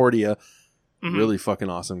or Portia. Mhm. Really fucking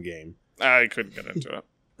awesome game. I couldn't get into it.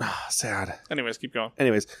 Sad. Anyways, keep going.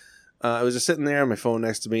 Anyways, I was just sitting there, my phone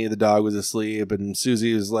next to me, the dog was asleep, and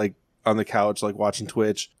Susie was like on the couch, like watching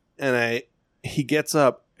Twitch, and he gets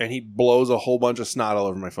up and he blows a whole bunch of snot all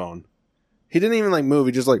over my phone. He didn't even like move.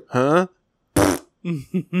 He just like, huh? And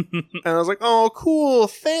I was like, oh, cool,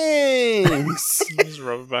 thanks. Just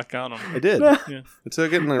rub it back on him. I did. Yeah. I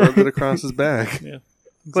took it and I rubbed it across his back. Yeah,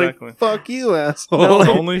 exactly. Like, fuck you, asshole. No, it's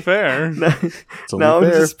only fair. Now, It's only now I'm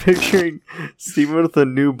fair. just picturing Steven with a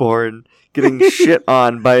newborn getting shit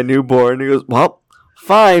on by a newborn. He goes, well,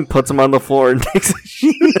 fine, puts him on the floor and takes a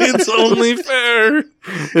shit. It's only fair.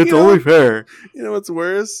 It's only fair. You know what's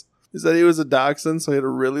worse? Is that he was a dachshund, so he had a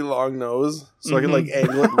really long nose, so I could like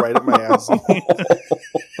angle it right at my asshole.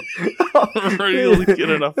 Really get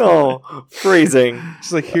it up. Oh, phrasing.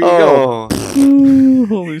 Just like, here you go. Oh,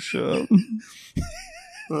 Holy shit.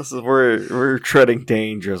 this is we're treading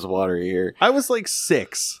dangerous water here. I was like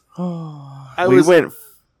 6. We went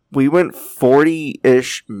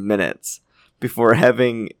 40-ish minutes before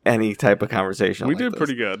having any type of conversation. We like did this.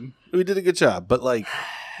 pretty good. We did a good job, but like,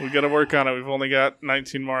 We got to work on it. We've only got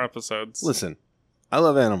 19 more episodes. listen, I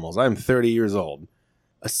love animals. I'm 30 years old.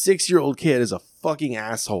 A 6-year-old kid is a fucking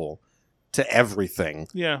asshole to everything.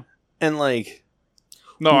 Yeah. And like,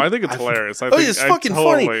 No, I think it's hilarious. I think it's fucking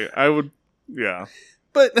funny. I would. Yeah.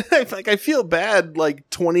 but I feel bad like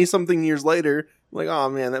 20 something years later. Like, oh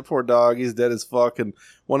man, that poor dog, he's dead as fuck. And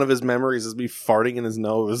one of his memories is me farting in his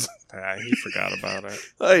nose. He forgot about it.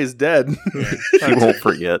 Oh, he's dead. Yeah. He won't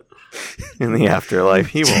forget. In the afterlife,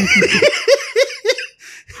 he won't forget.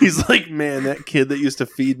 He's like, man, that kid that used to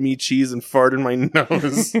feed me cheese and fart in my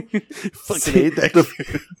nose. Fucking hate that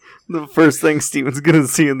kid. The first thing Steven's gonna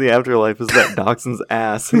see in the afterlife is that dachshund's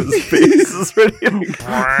ass and his face is ready to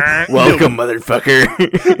go. Welcome,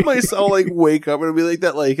 motherfucker. My soul like wake up and it'll be like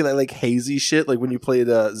that hazy shit, like when you played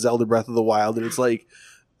Zelda Breath of the Wild, and it's like,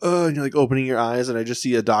 and you're like opening your eyes, and I just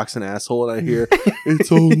see a dachshund asshole, and I hear,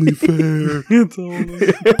 "It's only fair." It's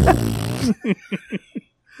only.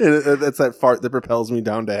 And that's that fart that propels me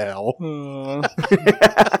down to hell.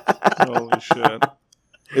 Holy shit.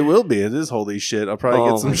 It will be. It is holy shit. I'll probably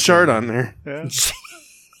Oh get some my shard God. on there. Yeah.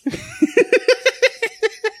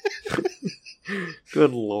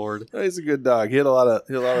 Good lord. He's a good dog. He had a lot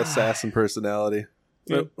of sass and personality.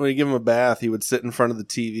 Yeah. When you give him a bath, he would sit in front of the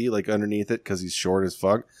TV, like underneath it, because he's short as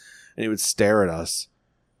fuck, and he would stare at us,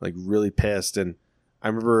 like really pissed. And I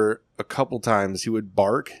remember a couple times he would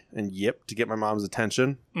bark and yip to get my mom's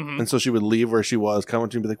attention, Mhm. and so she would leave where she was, come up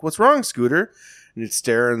to me, and be like, "What's wrong, Scooter?" And he'd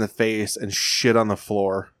stare her in the face and shit on the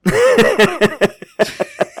floor,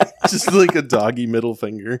 just like a doggy middle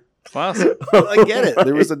finger. Classic. I get it.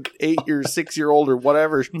 There was an 8 or 6 year old or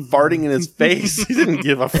whatever farting in his face. He didn't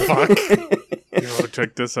give a fuck. Yo,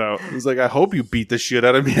 check this out. He's like, I hope you beat the shit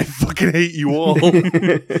out of me. I fucking hate you all.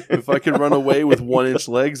 If I could run away with 1-inch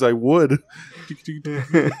legs, I would.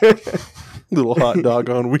 Little hot dog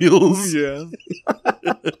on wheels. Yeah.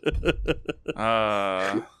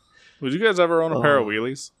 Would you guys ever own a pair of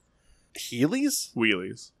wheelies? Heelys?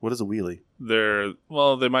 Wheelies. What is a wheelie?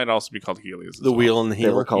 They might also be called Heelys. as The well. wheel and the They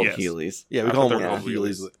heel. were called Yes. Heelys. Yeah, we I call thought them they were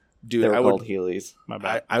Heelys. called Dude, They were I called would, Heelys. My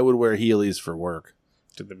bad. I would wear Heelys for work.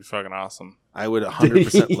 Dude, that'd be fucking awesome. I would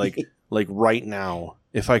 100% like right now,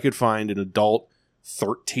 if I could find an adult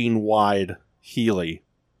 13 wide Heely,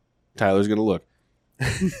 Tyler's gonna look.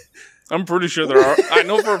 I'm pretty sure there are. I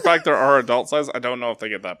know for a fact there are adult size. I don't know if they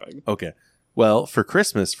get that big. Okay. Well, for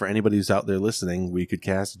Christmas, for anybody who's out there listening,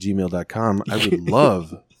 wecoulcast@gmail.com. I would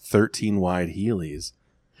love 13 wide Heelys,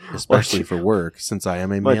 especially for work, since I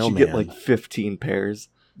am a Why don't you mailman. get like 15 pairs?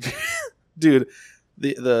 Dude,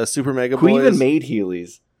 the Super Mega Who Boys. even made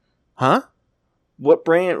Heelys? Huh? What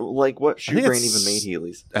brand, like what shoe think brand it's- even made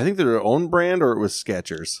Heelys? I think they're their own brand, or it was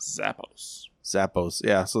Skechers. Zappos. Zappos.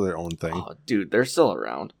 Yeah, so their own thing. Oh, dude, they're still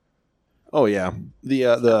around. Oh, yeah. The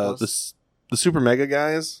Zappos? the Super Mega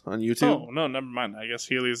guys on YouTube. Oh, no, never mind. I guess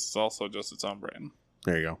Heelys is also just its own brand.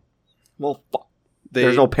 There you go. Well, They,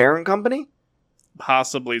 there's no parent company?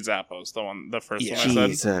 Possibly Zappos, the first Yeah. one I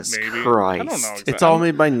Jesus said. Maybe. Christ. I don't know. It's all I'm-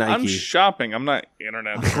 made by I'm Nike. shopping. I'm not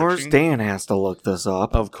internet Of course, searching. Dan has to look this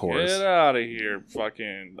up. Of course. Get out of here.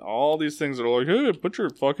 Fucking all these things that are like, hey, put your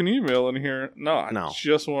fucking email in here. No, I No.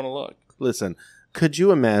 just want to look. Listen, could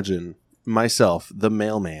you imagine myself, the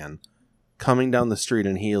mailman, coming down the street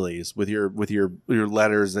in Heelys with your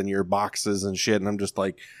letters and your boxes and shit, and I'm just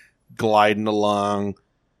like gliding along.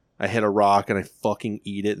 I hit a rock and I fucking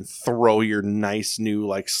eat it and throw your nice new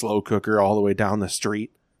like slow cooker all the way down the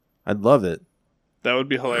street. I'd love it. That would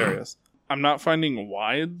be hilarious. I'm not finding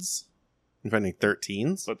wides, I'm finding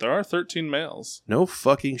 13s. but there are 13 males. No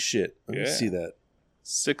fucking shit. Let me Yeah. see that.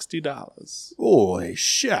 $60. Holy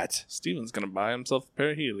shit. Steven's going to buy himself a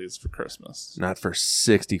pair of Heelys for Christmas. Not for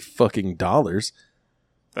 $60 fucking dollars.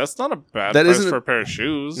 That's not a bad That price isn't- for a pair of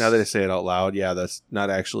shoes. Now that I say it out loud, yeah, that's not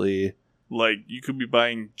actually. Like, you could be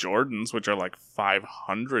buying Jordans, which are like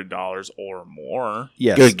 $500 or more.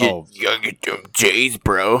 Yes. Gotta get, Oh, gotta get them J's,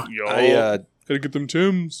 bro. Yo, gotta get them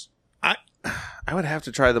Tims. I would have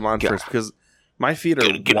to try them on God. first because my feet are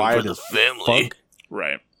Gotta get 'em wide for the as family. fuck.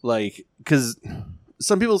 Right. Like, because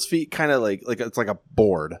some people's feet kind of like it's like a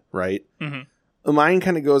board, right? Mhm. Mine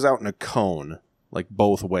kind of goes out in a cone, like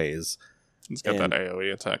both ways. It's got And- that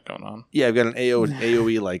AOE attack going on. Yeah, I've got an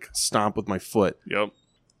AOE like stomp with my foot. Yep.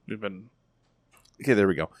 We've been Okay, there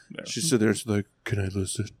we go. there. She stood there and she's like, "Can I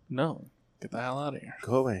listen? No. Get the hell out of here.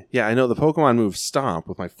 Go away." Yeah, I know the Pokemon move stomp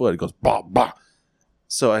with my foot. It goes bah bah.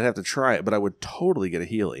 So I'd have to try it, but I would totally get a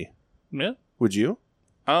Healy. Yeah. Would you?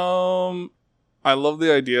 I love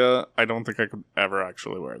the idea. I don't think I could ever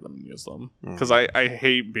actually wear them and use them. Because I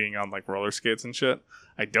hate being on like roller skates and shit.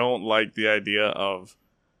 I don't like the idea of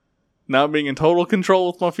not being in total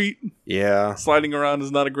control with my feet. Yeah. Sliding around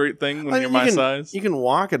is not a great thing when I you're mean, my you can- size. You can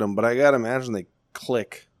walk at them, but I gotta imagine they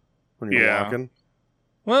click when you're Yeah. walking.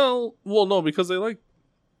 Well, no, because they like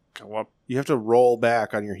go up. You have to roll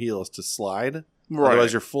back on your heels to slide. Right.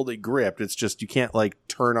 Otherwise, you're fully gripped. It's just you can't like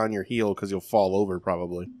turn on your heel because you'll fall over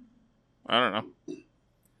probably. I don't know.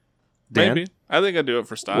 Dan? Maybe. I think I'd do it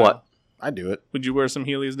for style. What? I do it. Would you wear some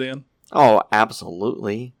Heelys, Dan? Oh,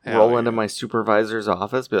 absolutely. Hell Roll yeah. into my supervisor's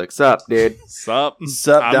office, be like, "Sup, dude?" Sup?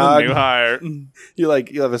 Sup, I'm dog? the new hire.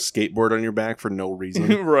 You have a skateboard on your back for no reason.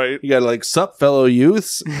 Right. You gotta like, "Sup, fellow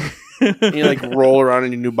youths?" And you like roll around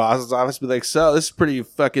in your new boss's office, be like, "So this is a pretty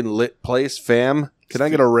fucking lit place, fam. Can I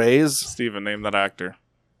get a raise?" Steven, name that actor.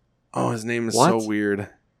 Oh, his name is What? so weird.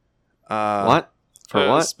 What? For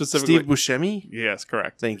what? Specifically. Steve Buscemi. Yes,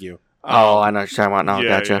 correct. Thank you. Oh, I know what you're talking about now.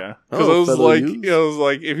 yeah, Gotcha. yeah. Because Oh, I was fellow like, youths. I was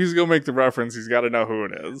like, if he's gonna make the reference, he's got to know who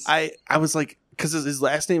it is. I was like, because his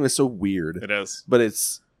last name is so weird, It is. but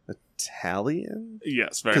it's Italian.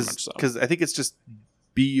 Yes, very much so. Because I think it's just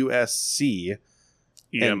Busc,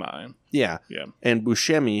 EMI. Yeah. Yeah. And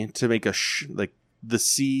Buscemi, to make a like the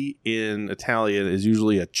C in Italian is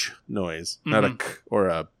usually a ch noise, not a k or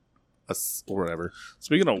a s or whatever.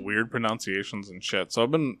 Speaking of weird pronunciations and shit, so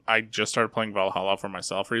I just started playing Valhalla for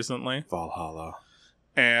myself recently. Valhalla.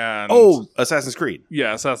 And Assassin's Creed.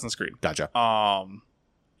 yeah, Assassin's Creed. Gotcha.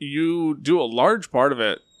 You do a large part of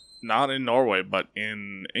it not in Norway but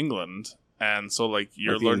in England, and so like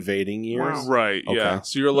you're Like the invading years. right, Okay. yeah.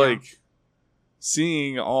 So you're like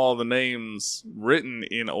seeing all the names written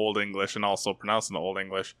in Old English and also pronounced in Old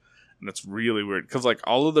English, and it's really weird because like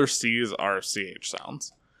all of their C's are CH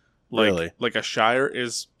sounds. Really? Like a shire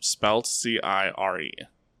is spelt CIRE.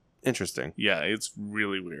 Interesting. Yeah, it's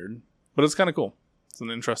really weird, but it's kind of cool. It's an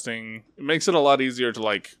interesting. It makes it a lot easier to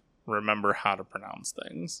like remember how to pronounce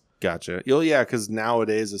things. Gotcha. Oh, yeah, because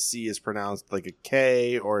nowadays a C is pronounced like a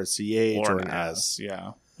K or a CH or an S.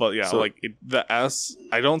 Yeah, but yeah, So- like the S.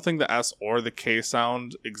 I don't think the S or the K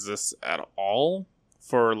sound exists at all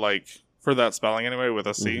for that spelling anyway with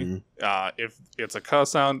a C. Mhm. If it's a K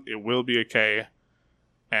sound, it will be a K,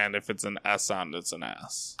 and if it's an S sound, it's an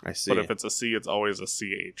S. I see. But if it's a C, it's always a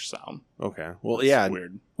CH sound. Okay. Well, It's yeah,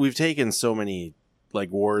 weird. we've taken so many like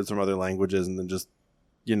words from other languages and then just,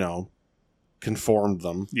 conformed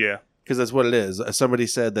them. Yeah, Because that's what it is. Somebody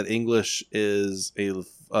said that English is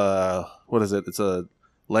a what is it? It's a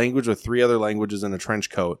language with 3 other languages in a trench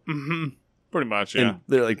coat. pretty much. Yeah, And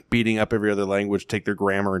they're like beating up every other language, take their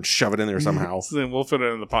grammar and shove it in there somehow. So then we'll fit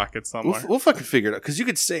it in the pocket somewhere. We'll fucking figure it out. Because you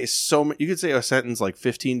could say you could say a sentence like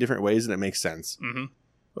 15 different ways and it makes sense. hmm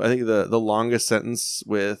I think the longest sentence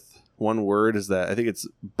with one word is that I think it's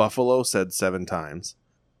buffalo said 7 times.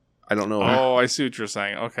 I don't know. Oh, I see what you're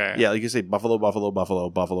saying. Okay. Yeah, like you say buffalo, buffalo, buffalo,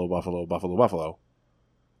 buffalo, buffalo, buffalo, buffalo.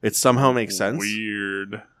 It somehow makes sense.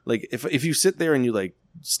 Weird. Like if you sit there and you like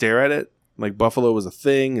stare at it, like buffalo is a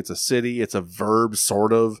thing, it's a city, it's a verb,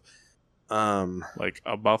 sort of. Like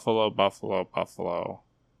a buffalo, buffalo, buffalo,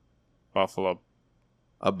 buffalo.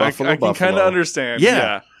 A buffalo, I can buffalo. kind of understand. Yeah.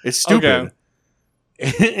 Yeah. It's stupid.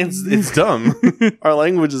 It's dumb. Our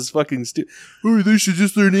language is fucking stupid. Oh, they should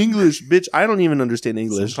just learn English, bitch. I don't even understand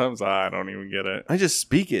English. Sometimes I don't even get it. I just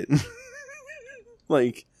speak it.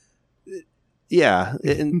 Like, yeah.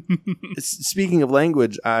 And speaking of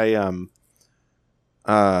language,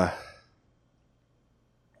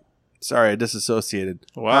 sorry, I disassociated.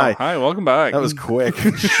 Wow. Hi, welcome back. That was quick.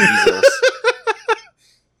 Jesus.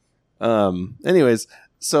 Anyways,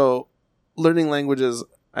 so learning languages.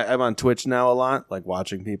 I'm on Twitch now a lot, like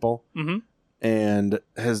watching people. hmm And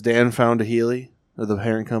has Dan found a Healy or the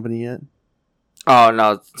parent company yet? Oh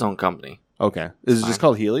no, it's its own company. Okay, is it just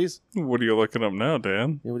called Healy's? What are you looking up now,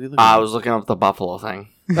 Dan? Yeah, what are you looking I at? was looking up the buffalo thing.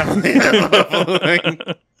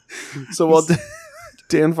 So while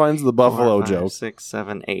Dan finds the buffalo 4, 5, joke, 6,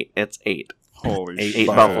 7, 8. It's 8. Holy Eight shit.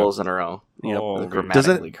 Buffaloes in a row. Yep. Oh,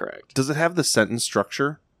 Grammatically correct. does it have the sentence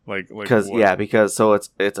structure? like Because what? because so it's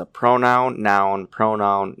a pronoun, noun,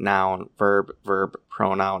 verb,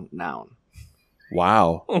 pronoun, noun.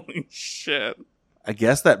 Wow, Holy shit. I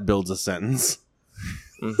guess that builds a sentence.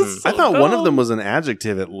 Mhm. I thought one of dumb. them was an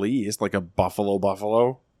adjective at least, like a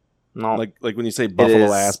buffalo. No, Like when you say buffalo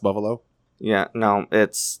is- ass buffalo. yeah, no,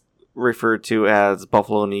 it's referred to as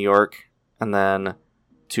Buffalo, New York, and then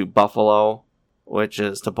to buffalo, which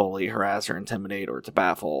is to bully, harass, or intimidate, or to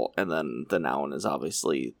baffle, and then the noun is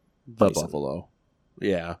obviously The bison. buffalo.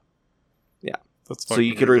 Yeah. That's So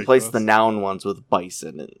you fucking could replace the ridiculous. noun ones with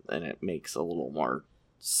bison, and it makes a little more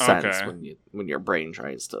sense Okay. when your brain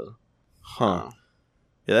tries to. Huh.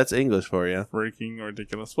 Yeah, that's English for you. Freaking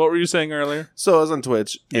ridiculous. What were you saying earlier? So I was on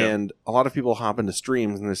Twitch, Yeah. and a lot of people hop into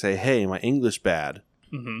streams and they say, "Hey, my English bad,"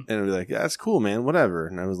 Mm-hmm. and I'd be like, yeah, "That's cool, man. Whatever."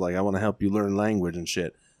 And I was like, "I want to help you learn language and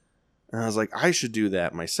shit." And I was like, "I should do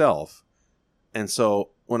that myself." And so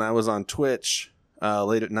when I was on Twitch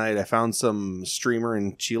late at night, I found some streamer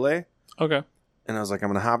in Chile, Okay. and I was like, "I'm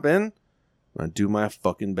gonna hop in. I'm gonna do my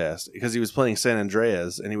fucking best," because he was playing San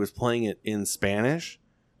Andreas and he was playing it in Spanish.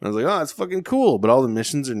 And I was like, "Oh, that's fucking cool," but all the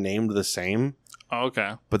missions are named the same. Oh,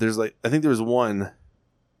 okay. But there's like, I think there was one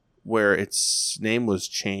where its name was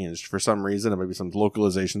changed for some reason. It might be some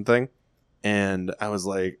localization thing. And I was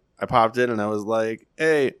like, I popped in and I was like,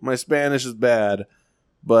 "Hey, my Spanish is bad,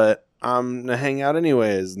 but I'm gonna hang out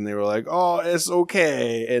anyways." And they were like, "Oh, it's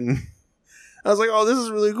okay." And I was like, "Oh, this is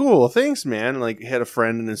really cool. Thanks, man." And like, he had a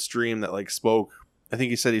friend in his stream that like spoke. I think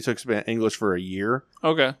he said he took English for a year.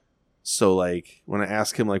 Okay. So like when I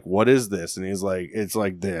asked him like, "What is this?" and he's like, "It's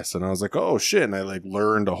like this," and I was like, "Oh shit!" And I like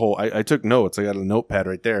learned a whole. I took notes. I got a notepad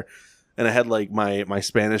right there, and I had like my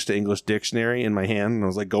Spanish to English dictionary in my hand, and I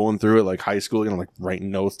was like going through it like high school, and I'm like writing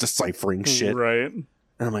notes, deciphering shit. Right.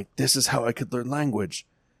 And And I'm like, this is how I could learn language.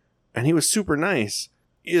 And he was super nice.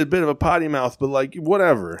 He had a bit of a potty mouth, but like,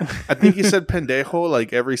 whatever. I think he said pendejo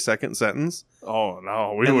like every second sentence. Oh,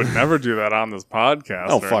 no. We would never do that on this podcast.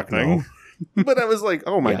 Oh, or fuck anything. no. But I was like,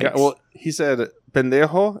 oh my Yikes. God. Well, he said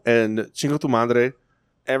pendejo and chingo tu madre.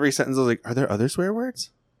 Every sentence, I was like, are there other swear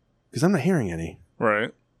words? Because I'm not hearing any.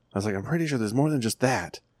 Right. I was like, I'm pretty sure there's more than just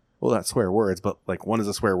that. Well, not swear words, but like one is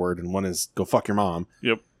a swear word and one is go fuck your mom.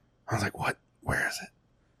 Yep. I was like, what? Where is it?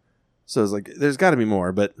 So I was like, there's got to be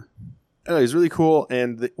more. But anyway, he's really cool.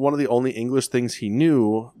 And one of the only English things he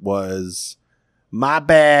knew was, my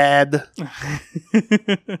bad.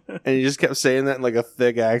 And he just kept saying that in like a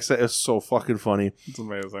thick accent. It was so fucking funny. It's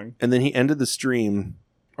amazing. And then he ended the stream,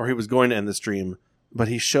 or he was going to end the stream, but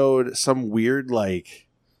he showed some weird like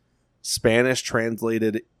Spanish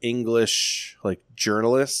translated English like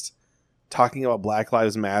journalist talking about Black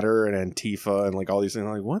Lives Matter and Antifa and like all these things.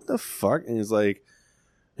 I'm like, what the fuck? And he's like,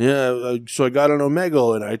 yeah, so I got on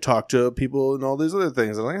Omegle and I talked to people and all these other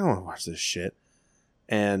things. I'm like, I don't want to watch this shit.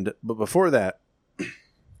 But before that,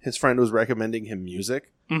 his friend was recommending him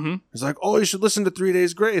music. Mm-hmm. He's like, oh, you should listen to 3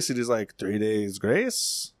 Days Grace. And he's like, 3 Days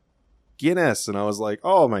Grace? Guinness. And I was like,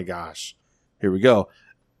 oh my gosh, here we go.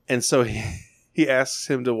 And so he asks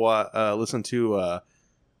him to listen to, what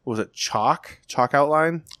was it, Chalk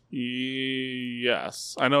Outline?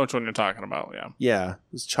 Yes. I know which one you're talking about, yeah. Yeah, it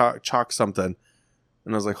was Chalk something.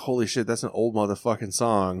 And I was like, holy shit, that's an old motherfucking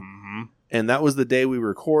song. Mm-hmm. And that was the day we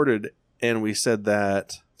recorded, and we said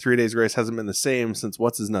that 3 Days Grace hasn't been the same since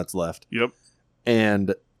What's His Nuts left. Yep.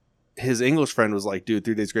 And his English friend was like, dude,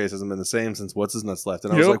 3 Days Grace hasn't been the same since What's His Nuts left.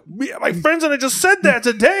 And I was like, my friends and I just said that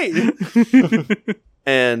today.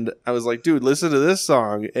 And I was like, dude, listen to this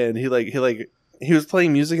song. And he was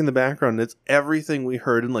playing music in the background. And it's everything we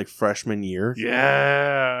heard in like freshman year.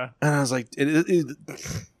 Yeah. And I was like,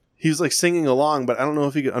 he was like singing along, but I don't know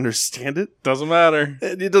if he could understand it. Doesn't matter.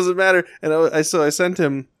 It doesn't matter. And I sent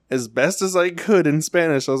him as best as I could in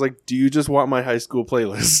Spanish. I was like, do you just want my high school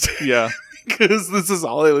playlist? Yeah. Because this is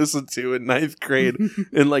all I listened to in 9th grade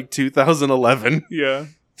in like 2011. Yeah.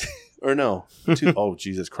 Or no. Oh,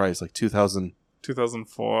 Jesus Christ. Like 2006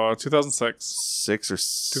 2004, 2006. or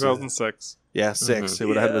 2006. Yeah, 6. It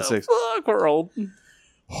would have had been 6. Fuck, we're old.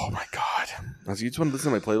 Oh my God. I was like, you just want to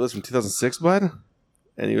listen to my playlist from 2006, bud?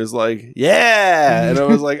 And he was like, yeah. And I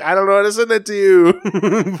was like, I don't know how to send it to you.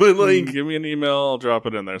 But like, Give me an email. I'll drop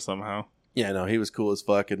it in there somehow. yeah, no, he was cool as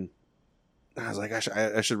fuck. And I was like,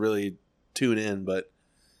 I should really tune in. But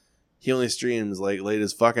he only streams like late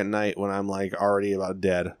as fuck at night when I'm like already about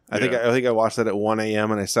dead. I think I watched that at 1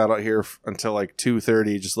 a.m. and I sat out here until like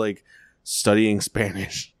 2:30 just like studying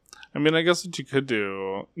Spanish. I mean, I guess what you could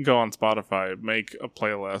do, go on Spotify, make a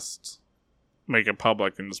playlist, make it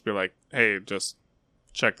public, and just be like, hey, just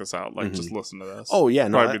check this out. Like, just listen to this. Oh, yeah.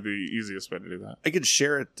 No, Probably be the easiest way to do that. I could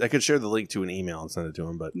share it. I could share the link to an email and send it to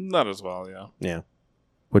him, but Not as well, yeah. yeah.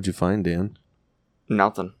 What'd you find, Dan?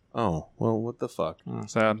 Nothing. Oh, well, what the fuck?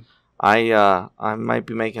 Sad. I might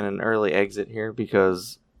be making an early exit here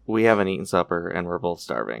because we haven't eaten supper and we're both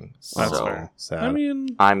starving. That's so fair. Sad. I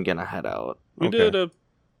mean, I'm gonna head out. we Okay. did a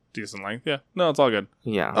decent length. Yeah. No, it's all good.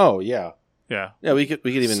 Yeah. Oh, yeah. Yeah. Yeah, we could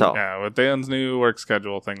even So- Yeah, with Dan's new work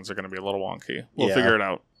schedule, things are going to be a little wonky. We'll Yeah. figure it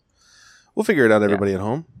out. we'll figure it out, everybody at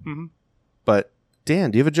home. Mm-hmm. But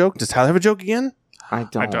Dan, do you have a joke? Does Tyler have a joke again? I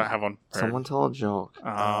don't. I don't have one. prepared. Someone tell a joke.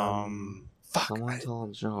 Fuck. Someone tell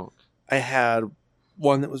a joke. I had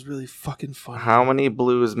one that was really fucking funny. How many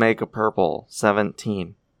blues make a purple?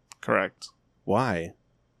 17. Correct. Why?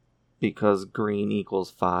 Because green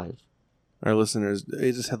equals 5. Our listeners,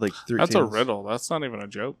 they just had like 3 That's a tails. riddle. That's not even a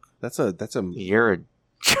joke. That's a You're a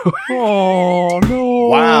joke. Oh, no.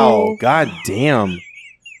 wow. God damn.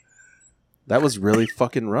 That was really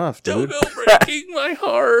fucking rough, dude. Don't go breaking my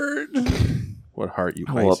heart. What heart, you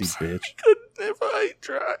Whoops. icy bitch. Couldn't if I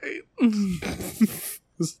tried.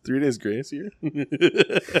 Is 3 Days Grace here?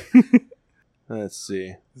 Let's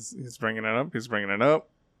see. He's bringing it up. He's bringing it up.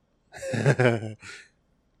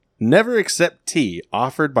 Never accept tea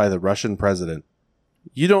offered by the Russian president.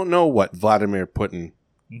 You don't know what Vladimir Putin.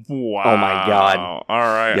 Wow. Oh my God. All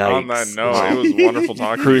right. On that Yikes. note, Wow. it was wonderful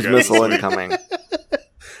talking Cruise to you guys. missile incoming.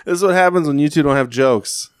 This is what happens when you two don't have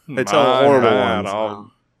jokes. I tell My horrible bad. ones.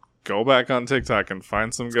 I'll go back on TikTok and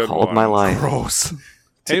find some good Called ones. my life. Gross.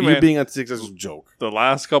 Hey, you man. being on TikTok is a joke. The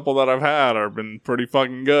last couple that I've had have been pretty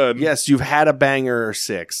fucking good. Yes, you've had a banger or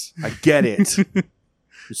 6. I get it.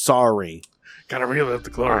 Sorry. Gotta relive the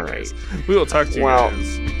glory All right. days. We will talk to you Well-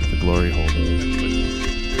 guys. The glory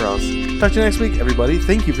hole. Gross. Talk to you next week, everybody.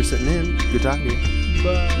 Thank you for sitting in. Good talking to you.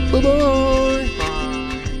 Bye. Bye-bye. Bye.